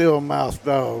hunting a still-mouth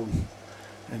dog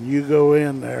and you go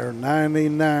in there,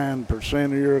 99%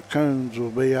 of your coons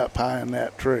will be up high in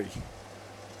that tree.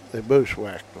 They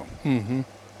bushwhacked them. Mm-hmm.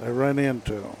 They run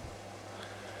into them.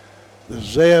 The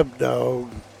Zeb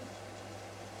dog,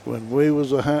 when we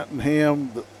was hunting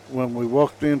him, when we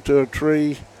walked into a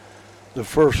tree, the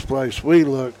first place we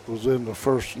looked was in the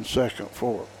first and second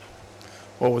fork.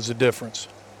 What was the difference?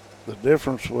 The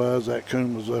difference was that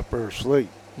coon was up there asleep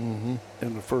Mm-hmm.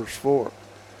 in the first fork.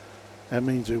 That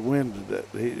means he winded it.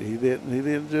 He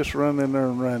didn't just run in there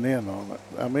and run in on it.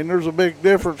 I mean, there's a big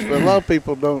difference, but a lot of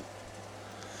people don't.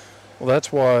 Well,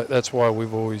 that's why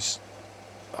I've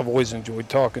always enjoyed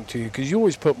talking to you, because you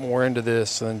always put more into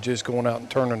this than just going out and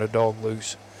turning a dog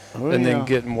loose then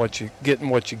getting what you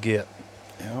get.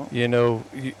 Yeah.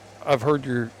 I've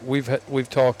heard we've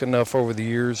talked enough over the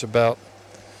years about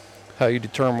how you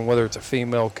determine whether it's a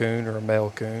female coon or a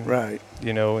male coon. Right.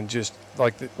 And just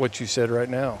like what you said right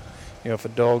now, if a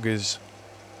dog is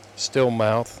still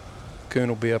mouth, coon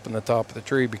will be up in the top of the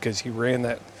tree because he ran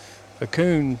that. A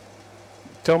coon.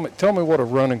 Tell me what a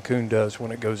running coon does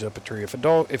when it goes up a tree.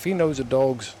 If he knows a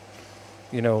dog's,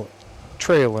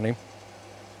 trailing him,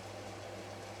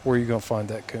 where are you going to find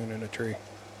that coon in a tree?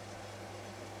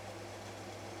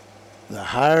 The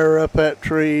higher up that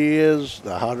tree is,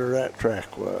 the hotter that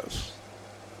track was.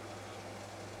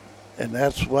 And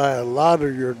that's why a lot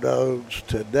of your dogs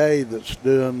today that's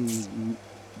doing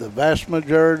the vast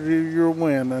majority of your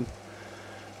winning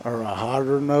are a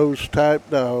hotter nose type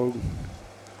dog,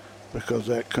 because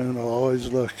that coon will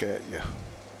always look at you.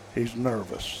 He's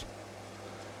nervous.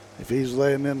 If he's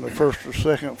laying in the first or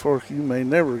second fork, you may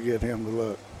never get him to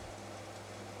look.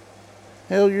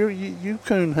 Hell, you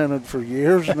coon hunted for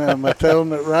years now. Am I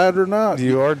telling it right or not?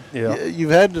 You are, yeah.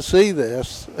 You've had to see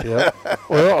this. Yeah.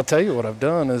 Well, I'll tell you what I've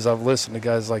done is I've listened to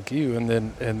guys like you, and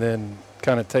then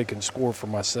kind of taken score for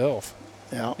myself.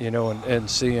 Yeah. And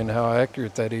seeing how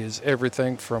accurate that is.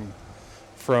 Everything from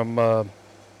the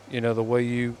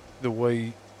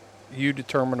way you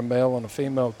determine a male and a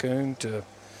female coon to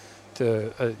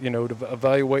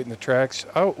evaluating the tracks.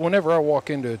 Whenever I walk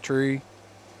into a tree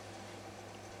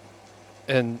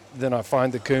and then I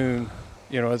find the coon,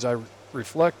 as I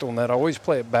reflect on that, I always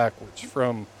play it backwards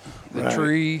from the Right.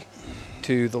 tree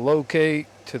to the locate,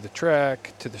 to the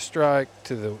track, to the strike,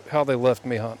 to the how they left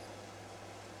me hunting.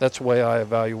 That's the way I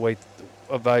evaluate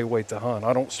the hunt.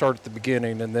 I don't start at the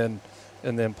beginning and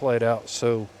then play it out.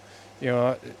 So,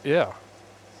 yeah.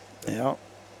 Yeah.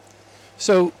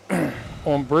 So,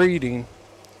 on breeding,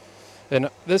 and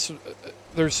there's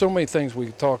so many things we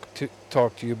could talk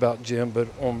to you about, Jim. But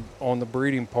on the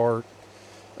breeding part,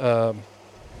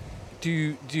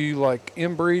 do you like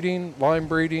inbreeding, line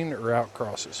breeding, or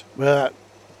outcrosses? Well,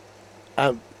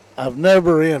 I've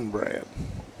never inbred.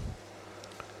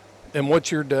 And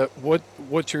what's your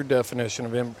definition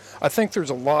of inbreeding? I think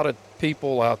there's a lot of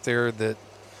people out there that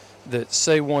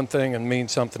say one thing and mean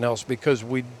something else because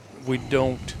we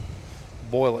don't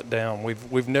boil it down.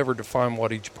 We've never defined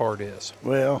what each part is.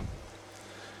 Well,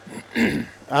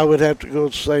 I would have to go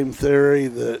with the same theory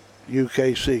that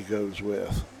UKC goes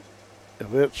with.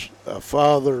 If it's a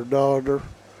father or daughter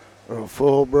or a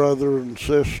full brother and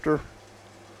sister,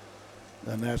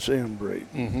 then that's inbreed.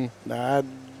 Mm-hmm. Now, I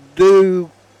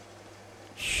do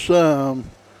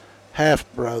some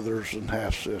half-brothers and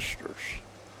half-sisters.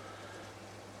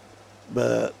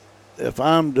 But if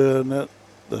I'm doing it,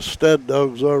 the stud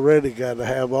dog's already got to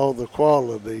have all the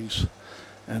qualities,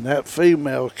 and that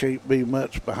female can't be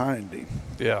much behind him.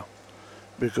 Yeah.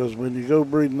 Because when you go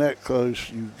breeding that close,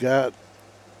 you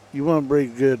want to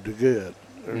breed good to good.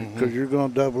 Because you're going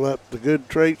to double up the good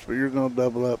traits, but you're going to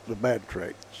double up the bad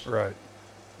traits. Right.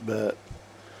 But,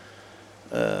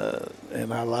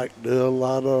 and I like to do a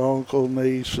lot of uncle,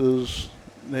 nieces,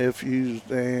 nephews,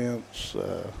 aunts.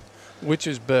 Which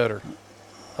is better,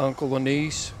 uncle and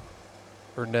niece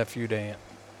or nephew to aunt?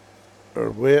 Or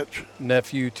which?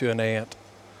 Nephew to an aunt.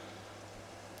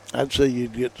 I'd say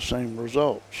you'd get the same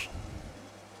results.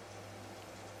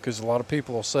 Because a lot of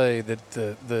people will say that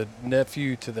the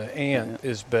nephew to the aunt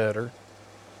is better.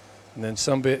 And then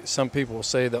some people will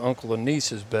say the uncle and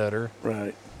niece is better.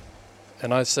 Right.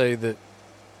 And I say that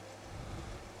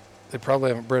they probably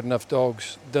haven't bred enough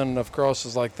dogs, done enough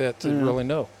crosses like that to really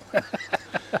know.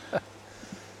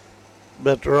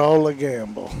 But they're all a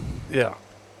gamble. Yeah.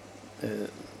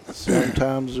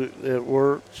 Sometimes it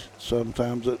works,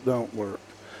 sometimes it don't work.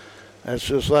 That's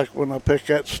just like when I pick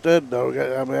that stud dog.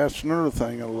 I mean, that's another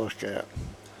thing I look at.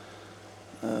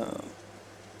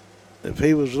 If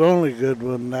he was the only good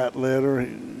one in that litter,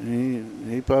 he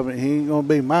ain't gonna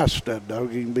be my stud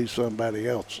dog. He can be somebody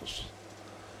else's.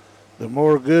 The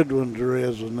more good ones there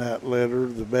is in that litter,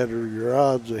 the better your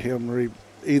odds of him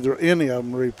either any of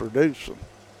them reproducing.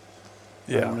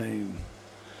 Yeah. I mean,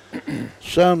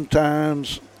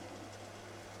 sometimes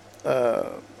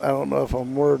I don't know if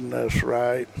I'm wording this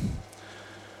right.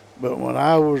 But when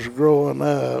I was growing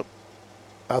up,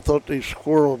 I thought these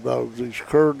squirrel dogs, these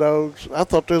cur dogs, I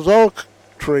thought they was all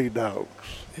tree dogs.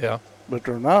 Yeah. But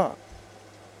they're not.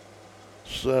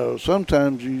 So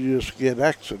sometimes you just get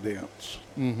accidents.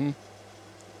 Mm-hmm.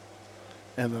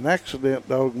 And an accident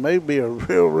dog may be a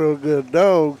real, real good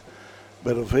dog,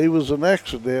 but if he was an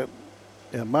accident,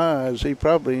 in my eyes, he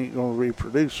probably ain't going to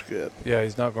reproduce good. Yeah,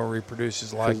 he's not going to reproduce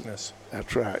his likeness.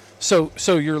 That's right. So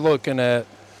you're looking at,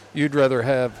 would you rather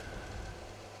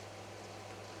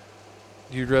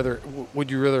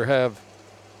have,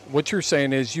 what you're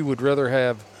saying is you would rather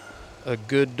have a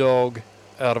good dog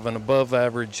out of an above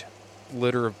average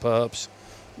litter of pups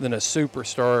than a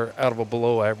superstar out of a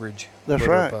below average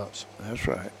litter of pups. That's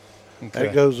right. Okay.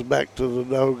 That goes back to the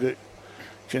dog that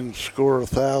can score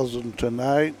 1,000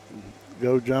 tonight,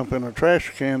 go jump in a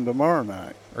trash can tomorrow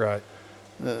night. Right.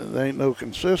 There ain't no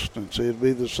consistency. It'd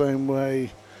be the same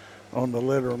way on the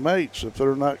litter mates. If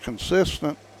they're not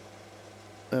consistent,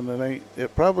 then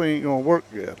it probably ain't gonna work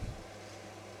good.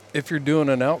 If you're doing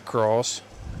an outcross,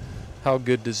 how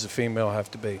good does the female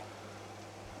have to be?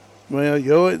 Well,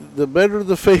 the better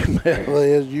the female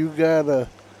is,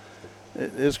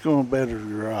 it's going to better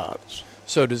your odds.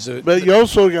 So does it? But you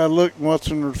also got to look at what's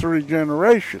in her 3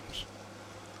 generations.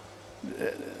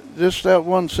 Just that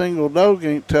one single dog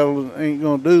ain't going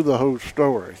to do the whole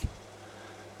story.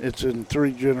 It's in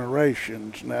 3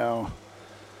 generations now.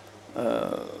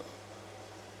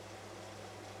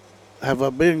 Have I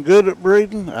been good at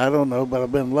breeding? I don't know, but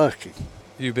I've been lucky.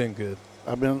 You've been good.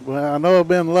 I know I've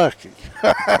been lucky.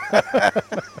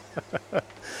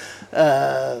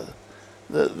 The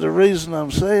reason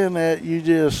I'm saying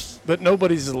that, But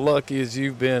nobody's as lucky as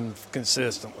you've been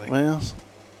consistently. Well,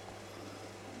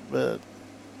 but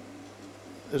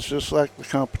it's just like the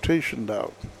competition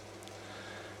dog.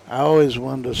 I always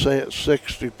wanted to say it's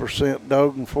 60%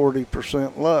 dog and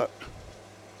 40% luck.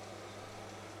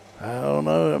 I don't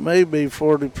know, it may be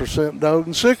 40% dog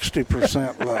and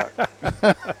 60% luck.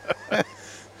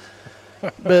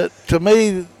 But to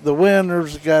me, the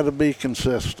winner's got to be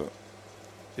consistent.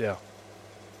 Yeah.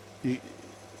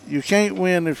 You can't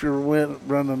win if you're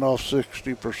running off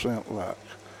 60% luck.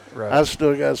 Right. I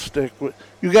still got to stick with.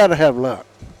 You got to have luck.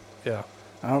 Yeah.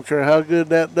 I don't care how good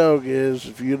that dog is.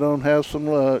 If you don't have some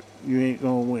luck, you ain't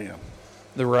gonna win.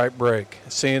 The right break.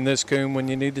 Seeing this coon when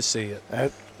you need to see it.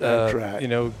 That's right. You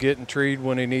know, getting treed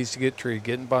when he needs to get treed,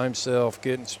 getting by himself,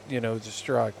 getting, to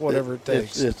strike, whatever it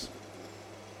takes.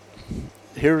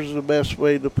 Here's the best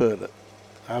way to put it.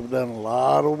 I've done a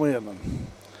lot of winning.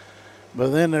 But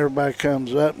then everybody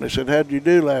comes up and they said, how'd you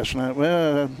do last night?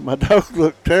 Well, my dog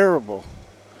looked terrible.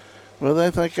 Well, they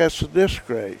think that's a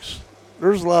disgrace.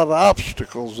 There's a lot of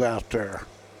obstacles out there.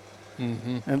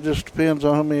 Mm-hmm. And it just depends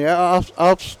on how many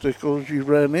obstacles you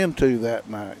run into that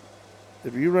night.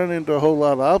 If you run into a whole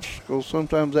lot of obstacles,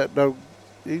 sometimes that dog,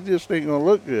 he just ain't going to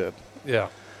look good. Yeah.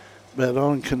 But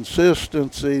on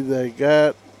consistency, they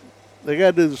got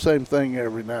to do the same thing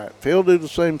every night. If he'll do the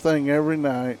same thing every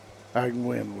night, I can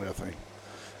win with him.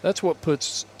 That's what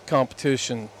puts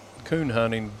competition coon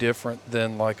hunting different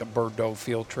than like a bird dog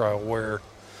field trial where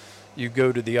you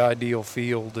go to the ideal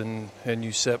field and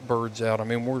you set birds out. I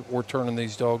mean, we're turning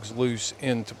these dogs loose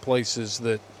into places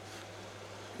that,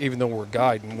 even though we're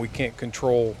guiding, we can't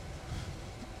control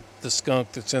the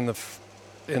skunk that's in the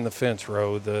fence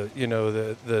row, the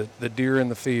deer in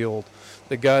the field,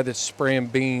 the guy that's spraying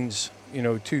beans,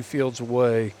 2 fields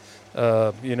away,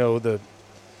 the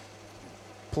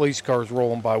police cars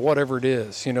rolling by, whatever it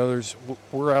is.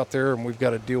 We're out there and we've got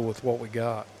to deal with what we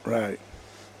got. Right.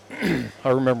 I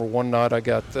remember one night I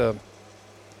got, you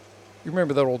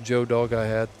remember that old Joe dog I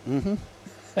had? Mm-hmm.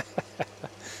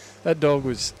 That dog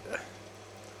was,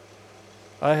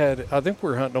 I think we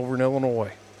were hunting over in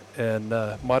Illinois, and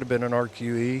might have been an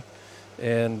RQE,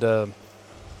 and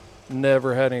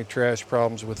never had any trash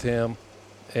problems with him.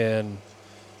 And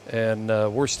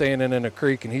we're standing in a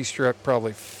creek, and he struck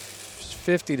probably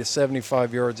 50 to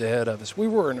 75 yards ahead of us. We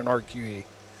were in an RQE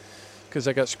because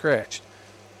I got scratched.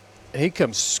 He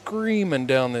comes screaming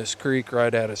down this creek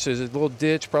right at us. There's a little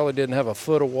ditch, probably didn't have a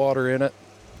foot of water in it.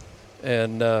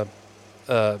 And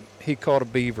he caught a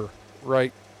beaver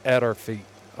right at our feet.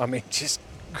 I mean, just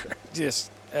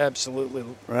absolutely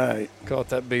right. Caught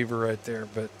that beaver right there.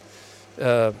 But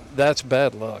that's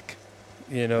bad luck,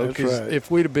 because right. if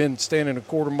we'd have been standing a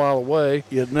quarter mile away,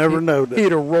 you'd never know that.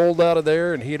 He'd have rolled out of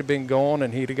there and he'd have been gone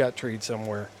and he'd have got treed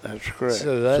somewhere. That's correct.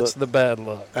 So that's the bad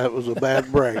luck. That was a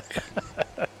bad break.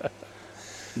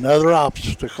 Another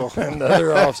obstacle.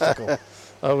 Another obstacle.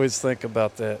 I always think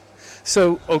about that.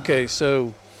 So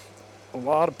a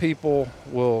lot of people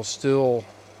will still,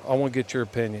 I want to get your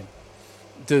opinion.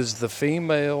 Does the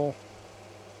female,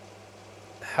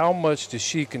 how much does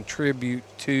she contribute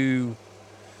to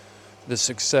the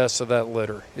success of that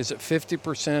litter? Is it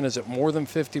 50%? Is it more than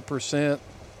 50%?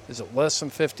 Is it less than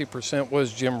 50%? What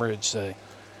does Jim Ridge say?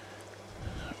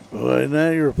 Boy, now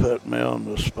you're putting me on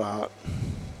the spot.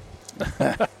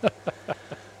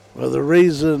 Well, the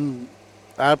reason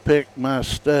I picked my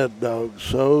stud dog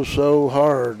so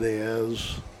hard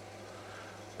is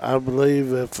I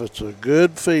believe if it's a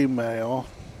good female,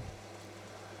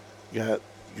 got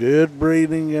good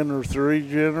breeding in her 3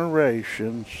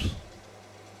 generations,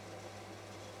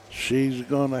 she's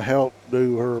going to help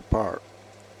do her part.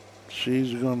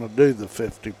 She's going to do the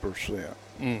 50%.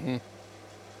 Mm-hmm.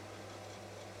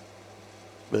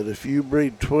 But if you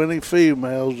breed 20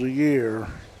 females a year,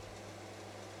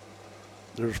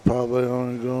 there's probably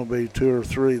only going to be 2 or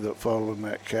 3 that fall in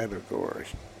that category.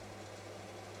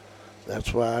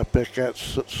 That's why I pick that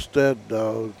stud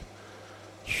dog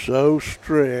so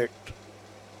strict,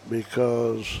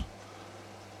 because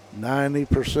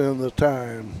 90% of the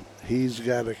time, he's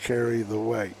got to carry the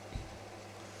weight.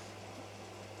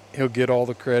 He'll get all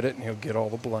the credit and he'll get all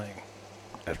the blame.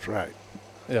 That's right.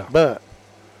 Yeah. But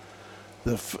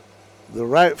the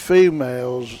right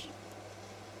females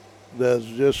does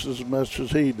just as much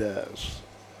as he does,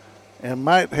 and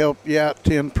might help you out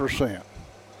 10%.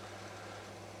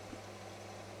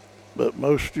 But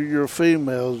most of your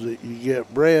females that you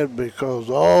get bred, because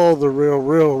all the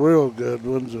real good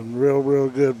ones and real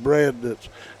good bred,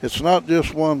 it's not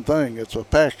just one thing, it's a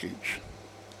package.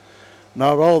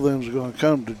 Not all of them's going to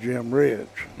come to Jim Ridge.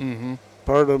 Mm-hmm.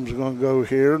 Part of them's going to go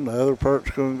here, and the other part's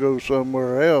going to go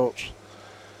somewhere else.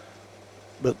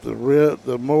 But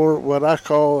the more what I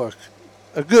call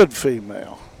a good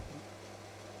female,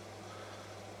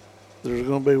 there's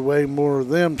going to be way more of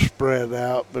them spread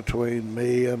out between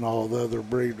me and all the other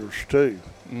breeders too.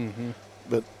 Mm-hmm.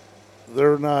 But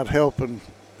they're not helping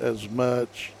as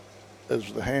much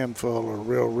as the handful of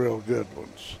real good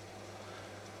ones.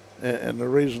 And the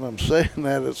reason I'm saying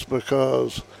that is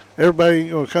because everybody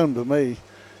ain't going to come to me.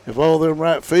 If all them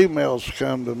right females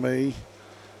come to me,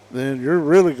 then you're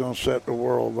really going to set the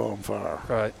world on fire.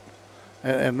 Right.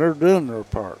 And they're doing their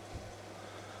part.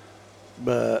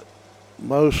 But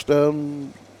most of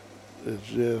them is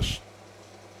just,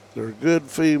 they're good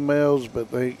females, but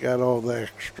they ain't got all the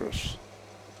extras.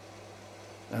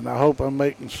 And I hope I'm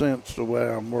making sense the way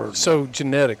I'm wording. So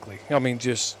genetically, I mean,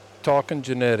 just talking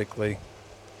genetically,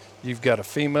 you've got a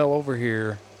female over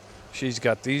here. She's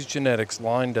got these genetics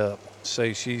lined up.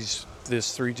 Say she's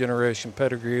this 3-generation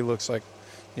pedigree, looks like,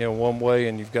 one way,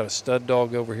 and you've got a stud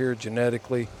dog over here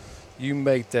genetically. You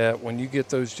mate that. When you get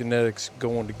those genetics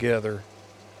going together,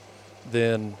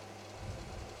 then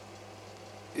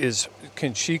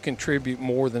can she contribute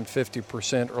more than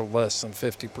 50% or less than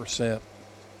 50%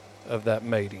 of that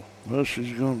mating? Well,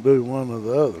 she's going to do one or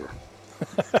the other.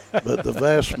 But the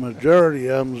vast majority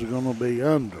of them is going to be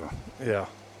under. Yeah.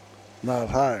 Not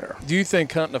higher. Do you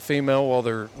think hunting a female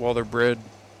while they're bred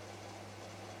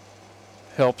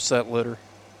helps that litter?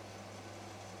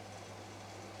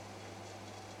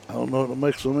 I don't know if it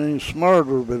makes them any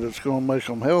smarter, but it's going to make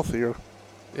them healthier.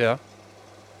 Yeah.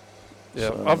 Yeah,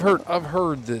 so, I've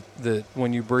heard that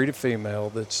when you breed a female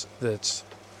that's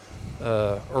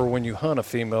or when you hunt a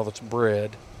female that's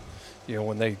bred,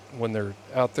 when they're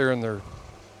out there and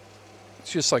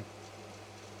it's just like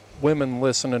women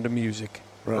listening to music,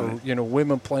 right. Or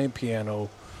women playing piano,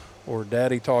 or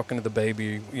daddy talking to the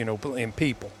baby, and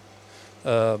people.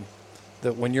 That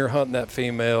when you're hunting that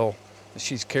female,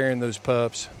 she's carrying those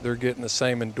pups. They're getting the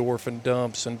same endorphin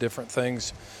dumps and different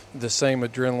things, the same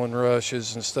adrenaline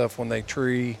rushes and stuff when they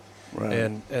tree, right.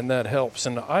 and that helps.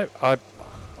 And I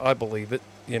believe it.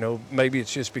 Maybe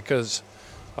it's just because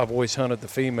I've always hunted the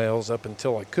females up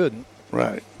until I couldn't.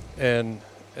 Right. And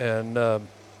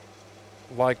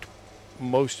liked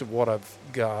most of what I've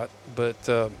got. But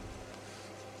what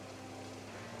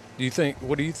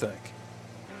do you think?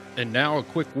 And now a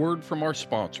quick word from our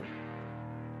sponsor.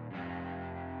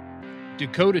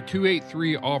 Dakota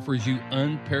 283 offers you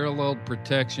unparalleled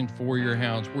protection for your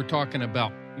hounds. We're talking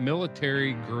about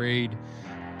military-grade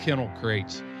kennel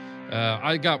crates.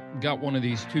 I got one of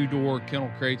these 2-door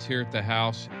kennel crates here at the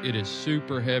house. It is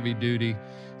super heavy duty.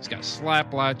 It's got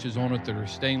slap latches on it that are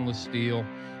stainless steel.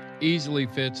 Easily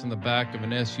fits in the back of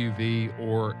an SUV,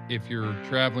 or if you're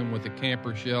traveling with a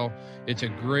camper shell, it's a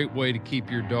great way to keep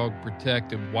your dog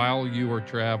protected while you are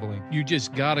traveling. You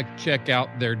just got to check out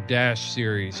their Dash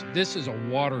series. This is a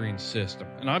watering system,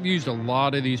 and I've used a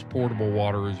lot of these portable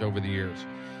waterers over the years,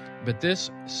 but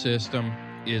this system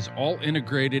is all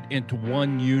integrated into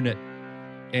one unit,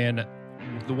 and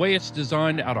the way it's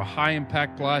designed out of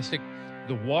high-impact plastic,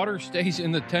 the water stays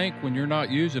in the tank when you're not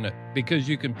using it because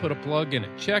you can put a plug in it.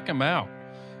 Check them out.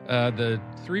 The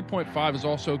 3.5 is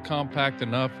also compact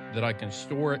enough that I can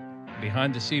store it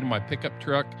behind the seat of my pickup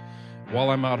truck while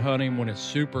I'm out hunting when it's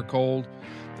super cold.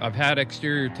 I've had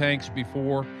exterior tanks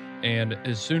before, and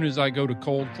as soon as I go to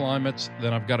cold climates,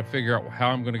 then I've got to figure out how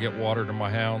I'm going to get water to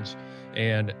my hounds,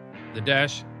 and the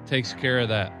Dash takes care of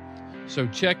that. So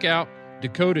check out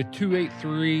Dakota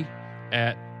 283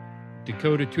 at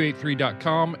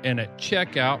Dakota283.com, and at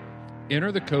checkout,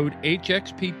 enter the code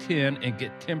HXP10 and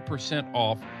get 10%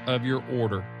 off of your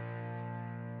order.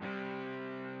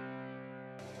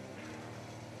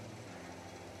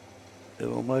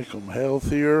 It'll make them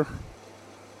healthier,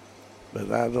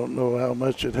 but I don't know how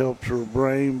much it helps her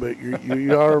brain, but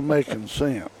you are making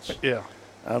sense. Yeah.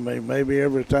 I mean, maybe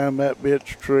every time that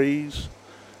bitch trees,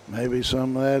 maybe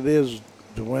some of that is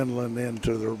dwindling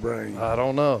into their brain. I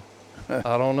don't know.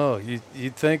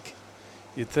 You'd think,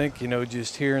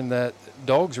 just hearing that,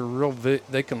 dogs are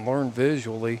they can learn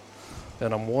visually,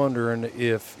 and I'm wondering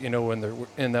if, when they're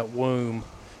in that womb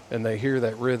and they hear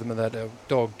that rhythm of that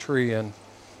dog treeing,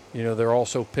 they're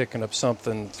also picking up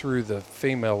something through the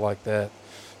female like that.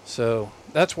 So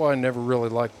that's why I never really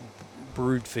liked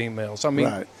brood females. I mean,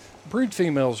 right. Brood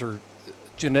females are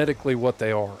genetically what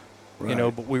they are,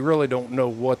 right. But we really don't know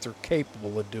what they're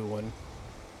capable of doing.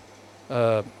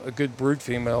 A good brood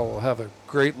female will have a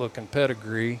great-looking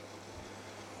pedigree,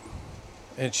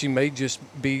 and she may just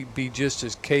be just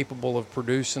as capable of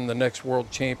producing the next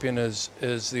world champion as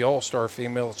the all-star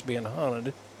female that's being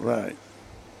hunted. Right.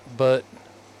 But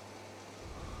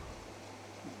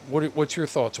what's your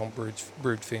thoughts on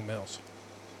brood females?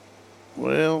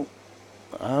 Well,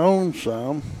 I own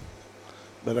some,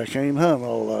 but I can't hunt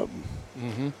all of them.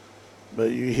 Mm-hmm.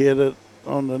 But you hit it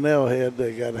on the nail head.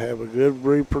 They got to have a good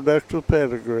reproductive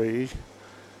pedigree,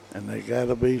 and they got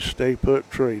to be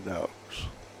stay-put tree dogs.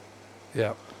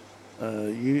 Yeah.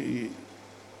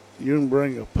 you can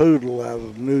bring a poodle out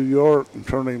of New York and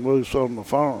turn him loose on the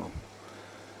farm.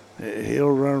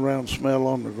 He'll run around and smell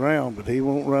on the ground, but he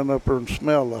won't run up there and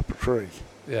smell up a tree.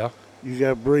 Yeah. You got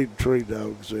to breed tree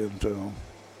dogs into them.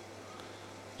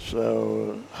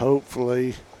 So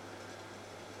hopefully,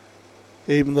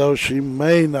 even though she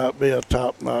may not be a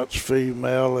top-notch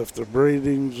female, if the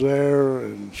breeding's there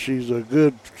and she's a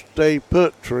good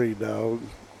stay-put tree dog,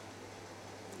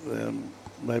 then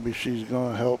maybe she's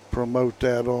going to help promote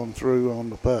that on through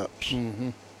on the pups. Mm-hmm.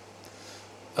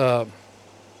 I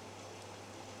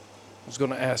was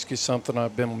going to ask you something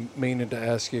I've been meaning to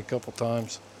ask you a couple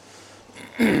times.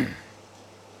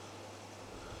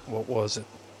 What was it?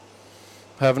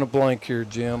 Having a blank here,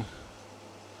 Jim.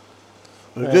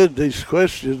 Well, good. These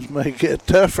questions may get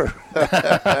tougher.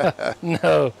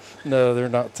 No, they're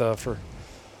not tougher.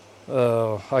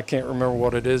 I can't remember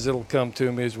what it is. It'll come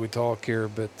to me as we talk here.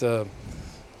 But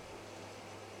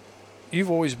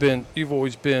you've always been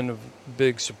a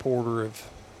big supporter of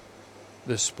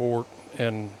this sport,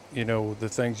 and you know the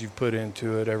things you've put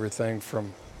into it. Everything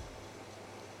from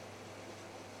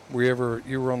you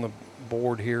were on the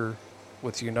board here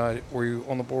with United? Were you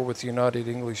on the board with United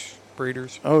English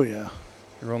Breeders? Oh yeah.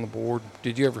 You're on the board.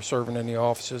 Did you ever serve in any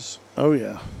offices? Oh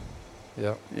yeah.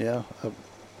 Yeah. Yeah.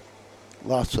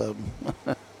 Lots of them.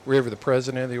 Were you ever the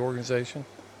president of the organization?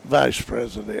 Vice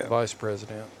president. Vice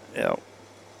president. Yeah.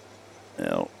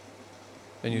 Yeah.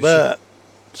 And but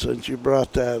since you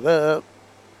brought that up,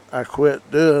 I quit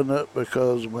doing it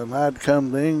because when I'd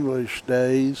come to English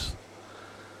days,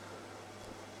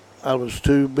 I was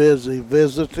too busy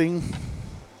visiting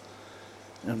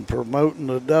and promoting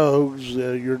the dogs.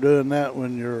 You're doing that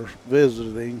when you're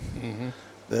visiting. Mm-hmm.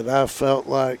 That I felt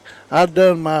like I'd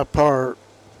done my part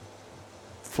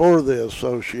for the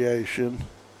association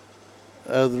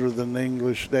other than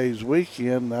English Days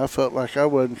weekend. I felt like I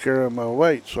wasn't carrying my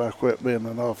weight, so I quit being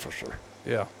an officer.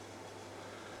 Yeah.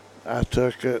 I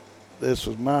took it, this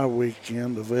is my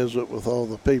weekend to visit with all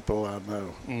the people I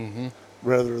know, Mm-hmm.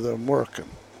 rather than working.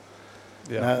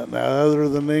 Yeah. Now, other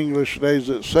than English Days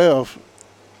itself,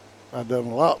 I've done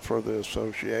a lot for the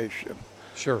association.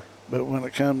 Sure. But when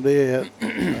it come to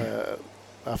it,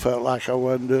 I felt like I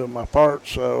wasn't doing my part,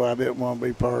 so I didn't want to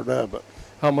be part of it.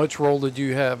 How much role did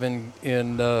you have in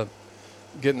getting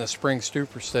the Spring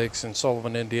Super Stakes in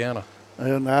Sullivan, Indiana?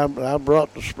 And I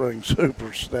brought the Spring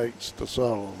Super Stakes to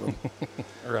Sullivan.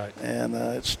 Right. And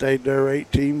it stayed there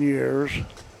 18 years.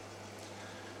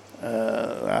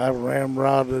 I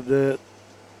ramrodded it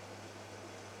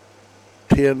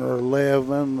 10 or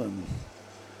 11, and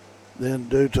then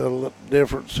due to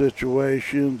different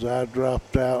situations, I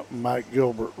dropped out, and Mike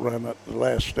Gilbert ran it the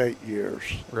last 8 years.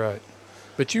 Right.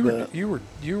 But you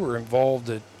were involved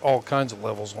at all kinds of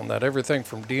levels on that. Everything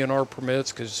from DNR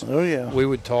permits, because we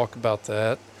would talk about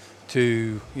that,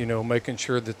 to making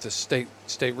sure that the state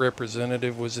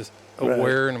representative was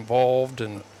aware and involved,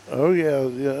 and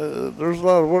there's a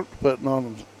lot of work putting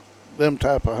on them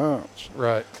type of hunts.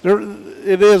 Right.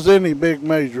 It is any big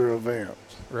major event.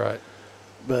 Right.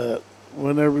 But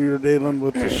whenever you're dealing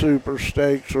with the Super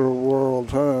Stakes or a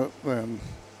World Hunt, then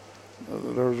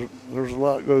there's a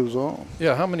lot goes on.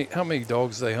 Yeah. How many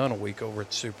dogs do they hunt a week over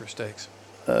at Super Stakes?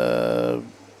 I'm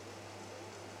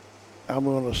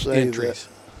going to say entries.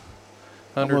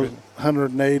 that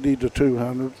 180 to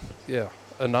 200. Yeah,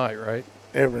 a night, right?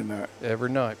 Every night. Every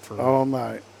night for all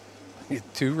night.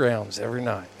 2 rounds every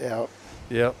night. Yeah.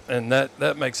 Yep, and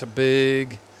that makes a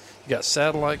big. You got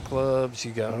satellite clubs.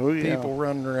 You got people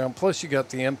running around. Plus, you got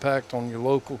the impact on your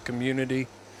local community.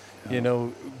 Yeah.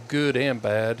 Good and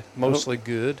bad. Mostly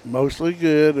good. Mostly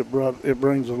good. It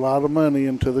brings a lot of money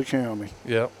into the county.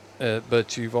 Yep,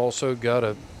 but you've also got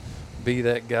to be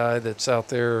that guy that's out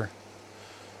there,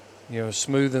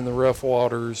 smoothing the rough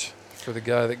waters for the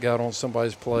guy that got on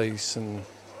somebody's place. And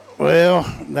well,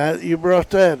 now that you brought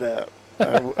that up,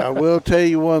 I will tell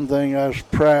you one thing. I was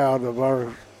proud of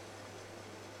our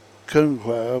Coon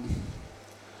Club.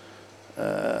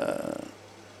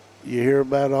 You hear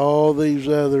about all these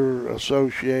other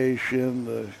associations,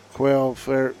 the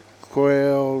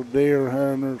quail, deer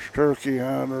hunters, turkey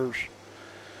hunters.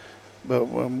 But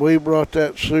when we brought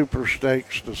that Super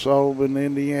Stakes to Sullivan,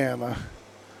 Indiana,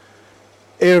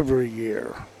 every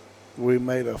year we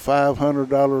made a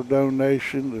 $500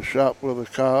 donation to Shop with a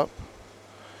Cop.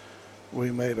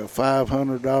 We made a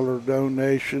 $500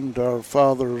 donation to our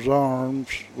Father's Arms,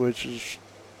 which is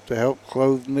to help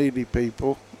clothe needy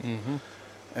people. Mm-hmm.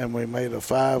 And we made a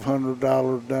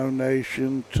 $500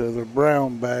 donation to the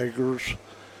Brown Baggers,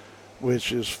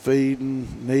 which is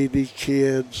feeding needy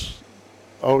kids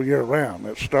all year round.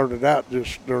 It started out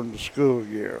just during the school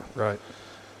year. Right.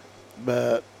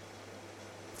 But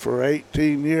for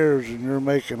 18 years and you're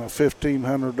making a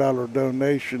 $1,500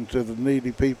 donation to the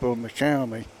needy people in the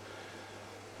county,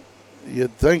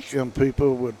 you'd think them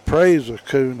people would praise a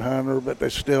coon hunter, but they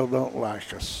still don't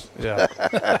like us. Yeah.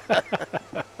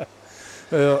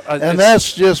 Well, And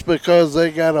that's just because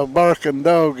they got a barking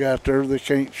dog out there that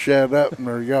can't shut up in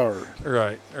their yard.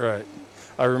 Right.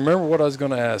 I remember what I was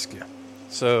going to ask you.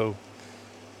 So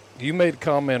you made a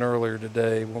comment earlier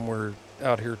today when we were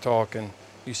out here talking.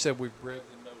 You said we bred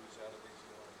the nose out of these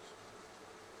dogs.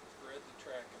 Bred the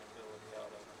tracking ability out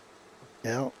of them.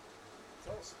 Yeah.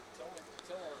 Tell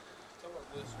our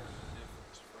listeners the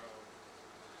difference from,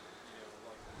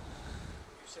 like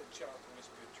you said, Chopper was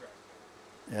a good track dog.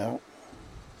 Yeah.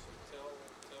 So tell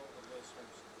the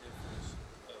listeners the difference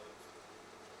of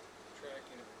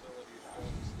tracking ability of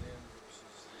dogs then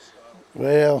versus the style.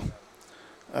 Well,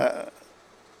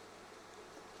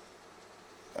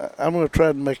 I'm going to try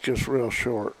to make this real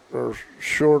short, or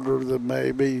shorter than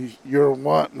maybe you're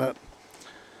wanting it.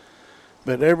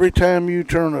 But every time you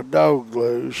turn a dog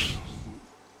loose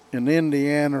in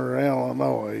Indiana or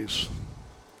Illinois,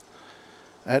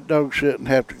 that dog shouldn't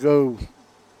have to go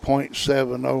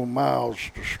 0.70 miles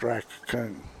to strike a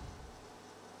coon.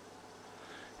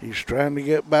 He's trying to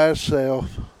get by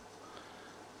himself,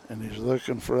 and he's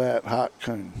looking for that hot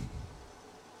coon.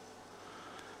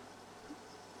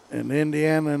 In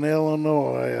Indiana and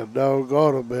Illinois, a dog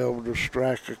ought to be able to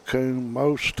strike a coon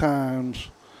most times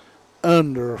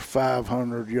under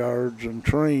 500 yards and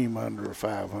tream under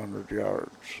 500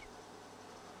 yards.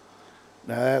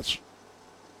 Now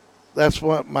that's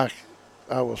what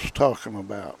I was talking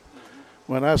about.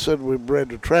 When I said we bred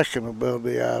the tracking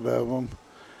ability out of them,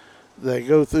 they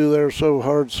go through there so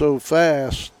hard, so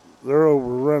fast, they're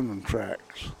overrunning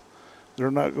tracks. They're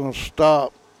not going to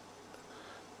stop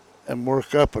and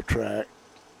work up a track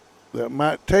that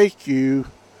might take you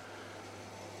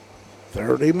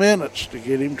 30 minutes to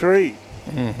get him treed.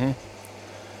 Mm-hmm.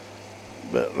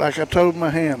 But like I told my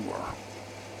handler,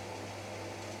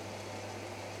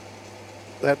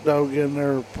 that dog in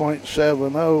there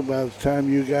 0.70, by the time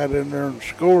you got in there and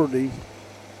scored him,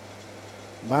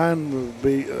 mine would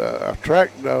be, a track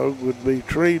dog would be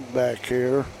treed back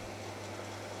here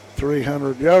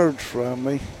 300 yards from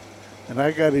me. And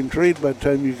I got him treed by the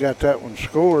time you got that one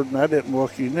scored, and I didn't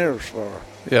walk you near as far.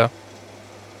 Yeah.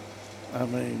 I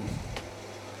mean,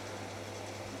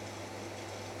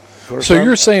 so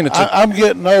you're saying it's I'm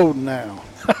getting old now,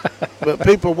 but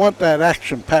people want that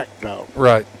action-packed dog.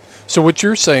 right. So what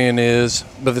you're saying is,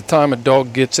 by the time a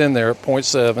dog gets in there at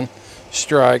 0.7,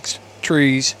 strikes,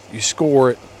 trees, you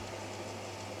score it,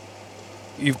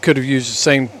 you could have used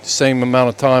the same amount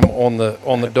of time on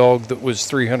the dog that was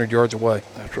 300 yards away.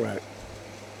 That's right.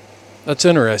 That's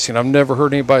interesting. I've never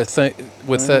heard anybody think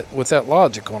with that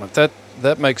logic on it.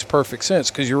 That makes perfect sense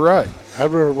because you're right.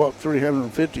 I'd rather walk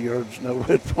 350 yards than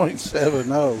with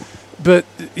 0.70. But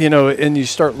and you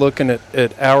start looking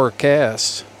at our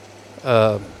casts.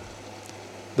 By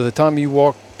the time you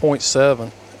walk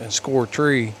 0.7 and score a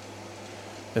tree,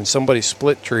 and somebody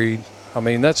split treed, I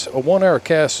mean that's a 1 hour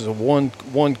cast is a one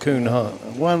coon hunt.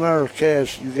 A 1 hour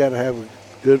cast, you got to have a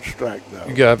good strike dog.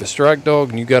 You got to have a strike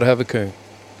dog and you got to have a coon.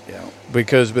 Yeah.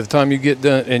 Because by the time you get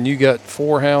done and you got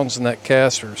 4 hounds in that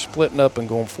cast are splitting up and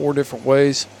going 4 different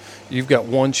ways, you've got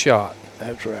one shot.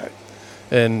 That's right.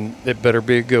 And it better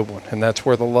be a good one. And that's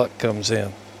where the luck comes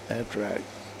in. That's right.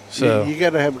 So you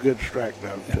got to have a good strike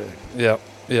dog too. Yep.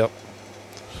 So.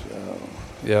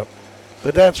 Yep.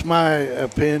 But that's my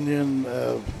opinion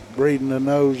of breeding the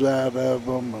nose out of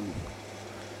them. And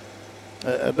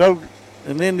a dog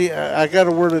in India, I got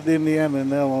a word at Indiana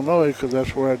and Illinois because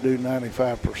that's where I do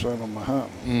 95% of my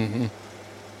hunting. Mm-hmm.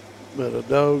 But a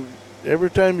dog, every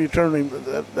time you turn him,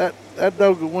 that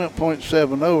dog that went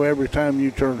 0.70, every time you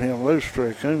turn him loose,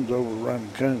 Trey Coon's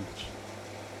overrunning coons.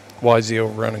 Why is he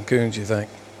overrunning coons, you think?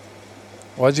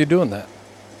 Why is he doing that?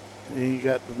 He ain't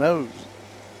got the nose.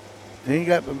 He ain't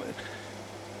got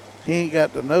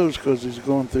the nose because he's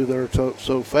going through there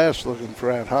so fast looking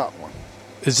for that hot one.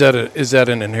 Is that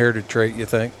an inherited trait, you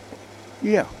think?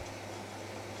 Yeah.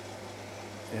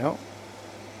 Yeah.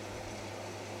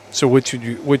 So which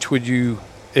would you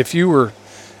if you were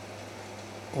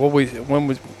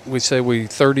when we say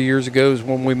 30 years ago is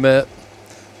when we met?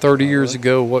 30 years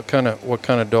ago, what kind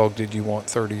of dog did you want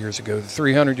 30 years ago? The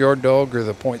 300-yard dog or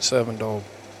the 0.7 dog?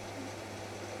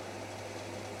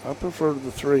 I prefer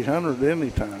the 300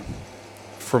 anytime.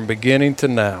 From beginning to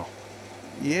now.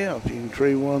 Yeah, if you can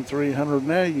tree one 300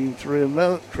 now, you can tree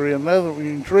another.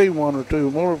 You can tree 1 or 2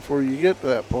 more before you get to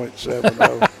that 0.70.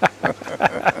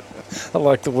 I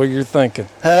like the way you're thinking.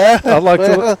 Huh? I like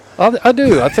Well, I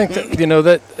do. I think that,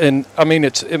 that, and I mean,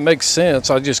 it makes sense.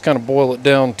 I just kind of boil it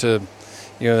down to,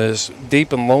 this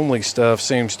deep and lonely stuff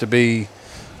seems to be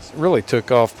really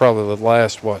took off probably the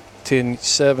last,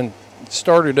 7,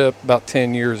 started up about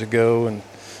 10 years ago and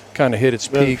kind of hit its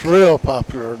but peak. it's real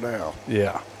popular now.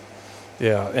 Yeah.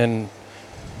 And,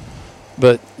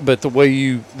 but the way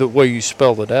you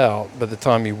spelled it out, by the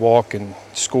time you walk and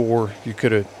score, you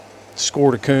could have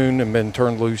scored a coon and been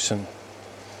turned loose and,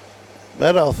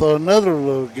 But I'll throw another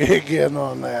little gig in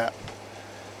on that.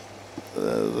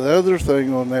 The other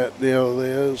thing on that deal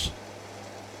is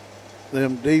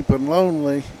them deep and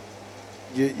lonely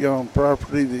get you on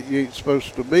property that you ain't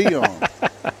supposed to be on.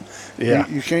 yeah.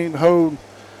 You can't hold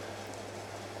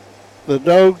the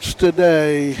dogs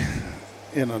today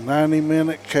in a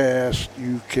 90-minute cast.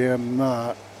 You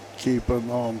cannot keep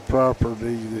them on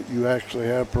property that you actually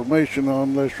have permission on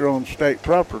unless you're on state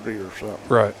property or something.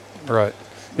 Right.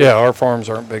 Yeah, our farms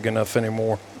aren't big enough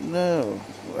anymore. No,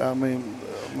 I mean,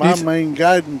 my These- main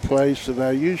guiding place that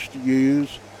I used to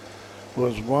use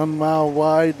was 1 mile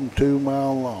wide and 2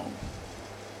 mile long.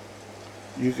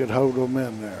 You could hold them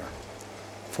in there.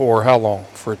 For how long?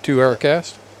 For a 2-hour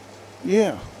cast?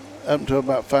 Yeah, up until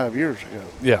about 5 years ago.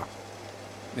 Yeah.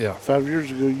 5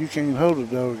 years ago, you can't hold a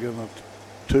dog in a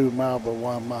 2 mile by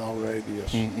 1 mile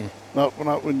radius. Mm-mm.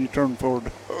 Not when you turn 4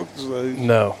 dogs loose.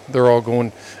 No, they're all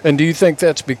going. And do you think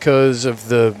that's because of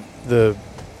the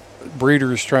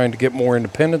breeders trying to get more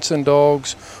independence in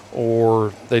dogs,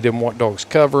 or they didn't want dogs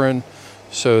covering,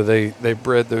 so they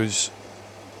bred those?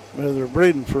 Well, they're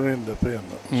breeding for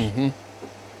independence. Mm-hmm.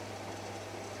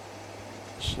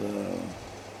 So,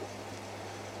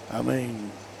 I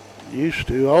mean, used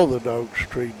to all the dogs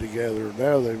treat together.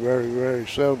 Now they very, very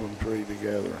seldom treat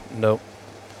together. Nope.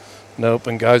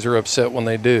 And guys are upset when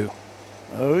they do.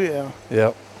 Oh yeah.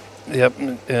 Yep.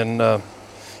 And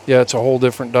yeah, it's a whole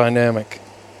different dynamic.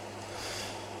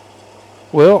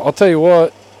 Well, I'll tell you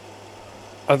what.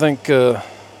 I think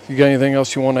you got anything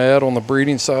else you want to add on the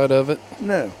breeding side of it?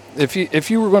 No.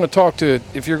 If you're going to talk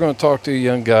to a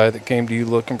young guy that came to you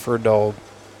looking for a dog,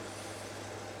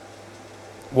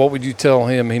 what would you tell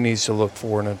him he needs to look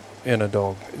for in a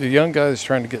dog? The young guy that's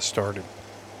trying to get started.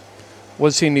 What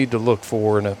does he need to look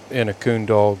for in a coon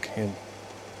dog in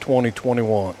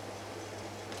 2021?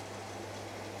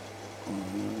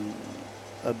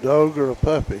 A dog or a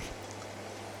puppy?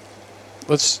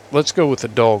 Let's go with the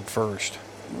dog first.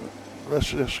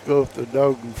 Let's just go with the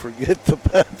dog and forget the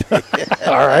puppy.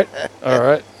 All right.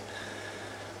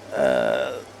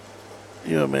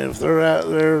 I mean, if they're out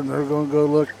there and they're going to go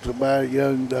look to buy a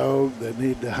young dog, they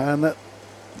need to hunt it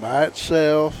by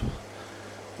itself.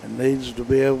 It needs to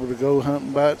be able to go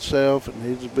hunting by itself. It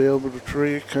needs to be able to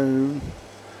tree a coon.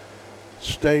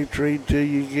 Stay treed till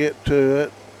you get to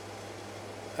it.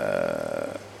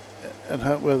 And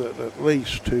hunt with it at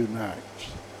least 2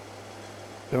 nights.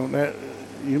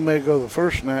 You may go the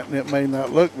first night and it may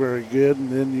not look very good, and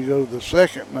then you go the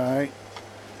second night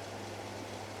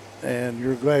and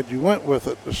you're glad you went with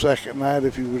it the second night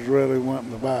if you was really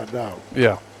wanting to buy a dog.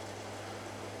 Yeah.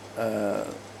 And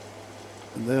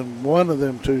then one of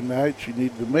them 2 nights you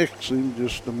need to mix him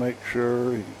just to make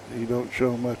sure he don't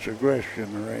show much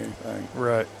aggression or anything.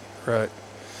 Right.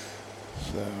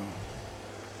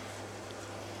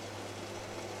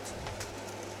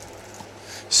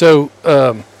 So,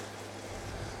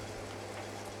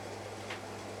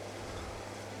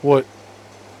 what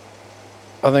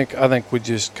I think we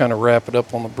just kind of wrap it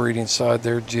up on the breeding side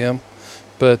there, Jim.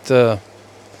 But I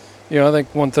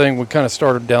think one thing we kind of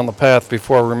started down the path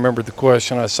before I remembered the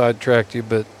question. I sidetracked you,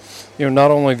 but not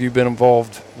only have you been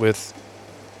involved with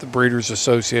the Breeders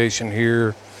Association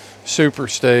here, Super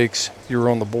Stakes, you were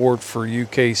on the board for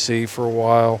UKC for a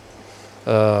while.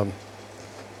 But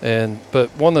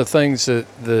one of the things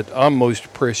that I'm most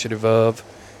appreciative of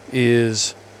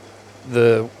is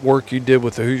the work you did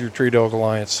with the Hoosier Tree Dog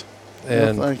Alliance,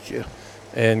 and thank you.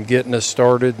 And getting us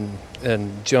started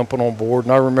and jumping on board.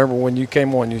 And I remember when you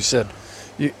came on, you said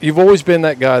you've always been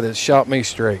that guy that shot me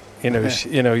straight.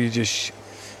 You just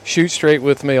shoot straight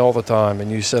with me all the time.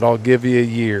 And you said, I'll give you a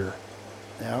year.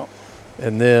 Yeah.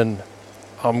 And then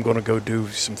I'm going to go do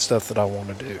some stuff that I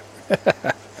want to do.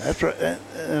 That's right,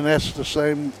 and that's the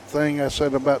same thing I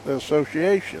said about the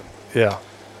association. Yeah.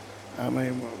 I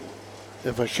mean,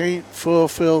 if I can't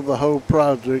fulfill the whole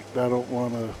project, I don't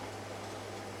want to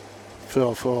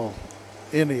fulfill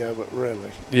any of it, really.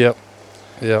 Yep.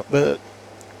 But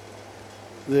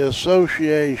the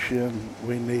association,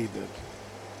 we needed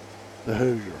the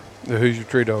Hoosier. The Hoosier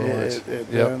Tree Dog Alliance.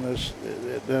 It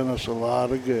done us a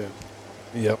lot of good.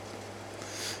 Yep.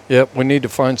 Yep, we need to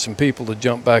find some people to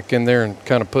jump back in there and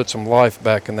kind of put some life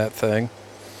back in that thing.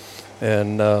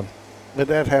 And But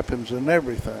that happens in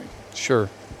everything. sure.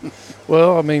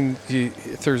 Well, I mean,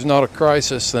 if there's not a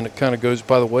crisis, then it kind of goes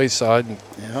by the wayside. And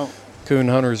Yeah. coon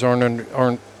hunters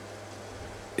aren't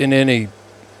in any,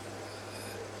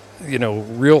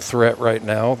 real threat right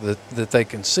now that they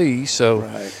can see. So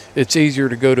Right. it's easier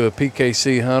to go to a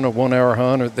PKC hunt, a 1-hour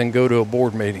hunt, than go to a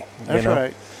board meeting. That's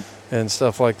right. And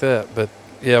stuff like that. But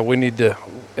yeah,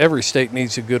 every state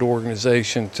needs a good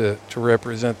organization to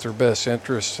represent their best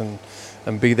interests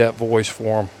and be that voice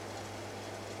for them.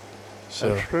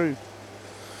 So, That's true.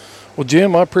 well,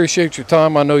 Jim, I appreciate your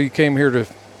time. I know you came here to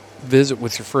visit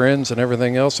with your friends and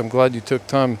everything else. I'm glad you took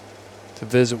time to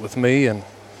visit with me, and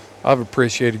I've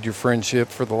appreciated your friendship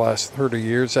for the last 30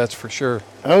 years, that's for sure.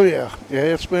 Oh, yeah. Yeah,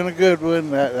 it's been a good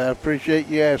one. I appreciate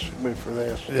you asking me for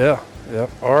this. Yeah.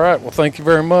 All right. Well, thank you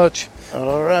very much.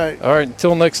 All right. All right.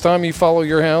 Until next time, you follow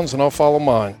your hounds, and I'll follow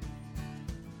mine.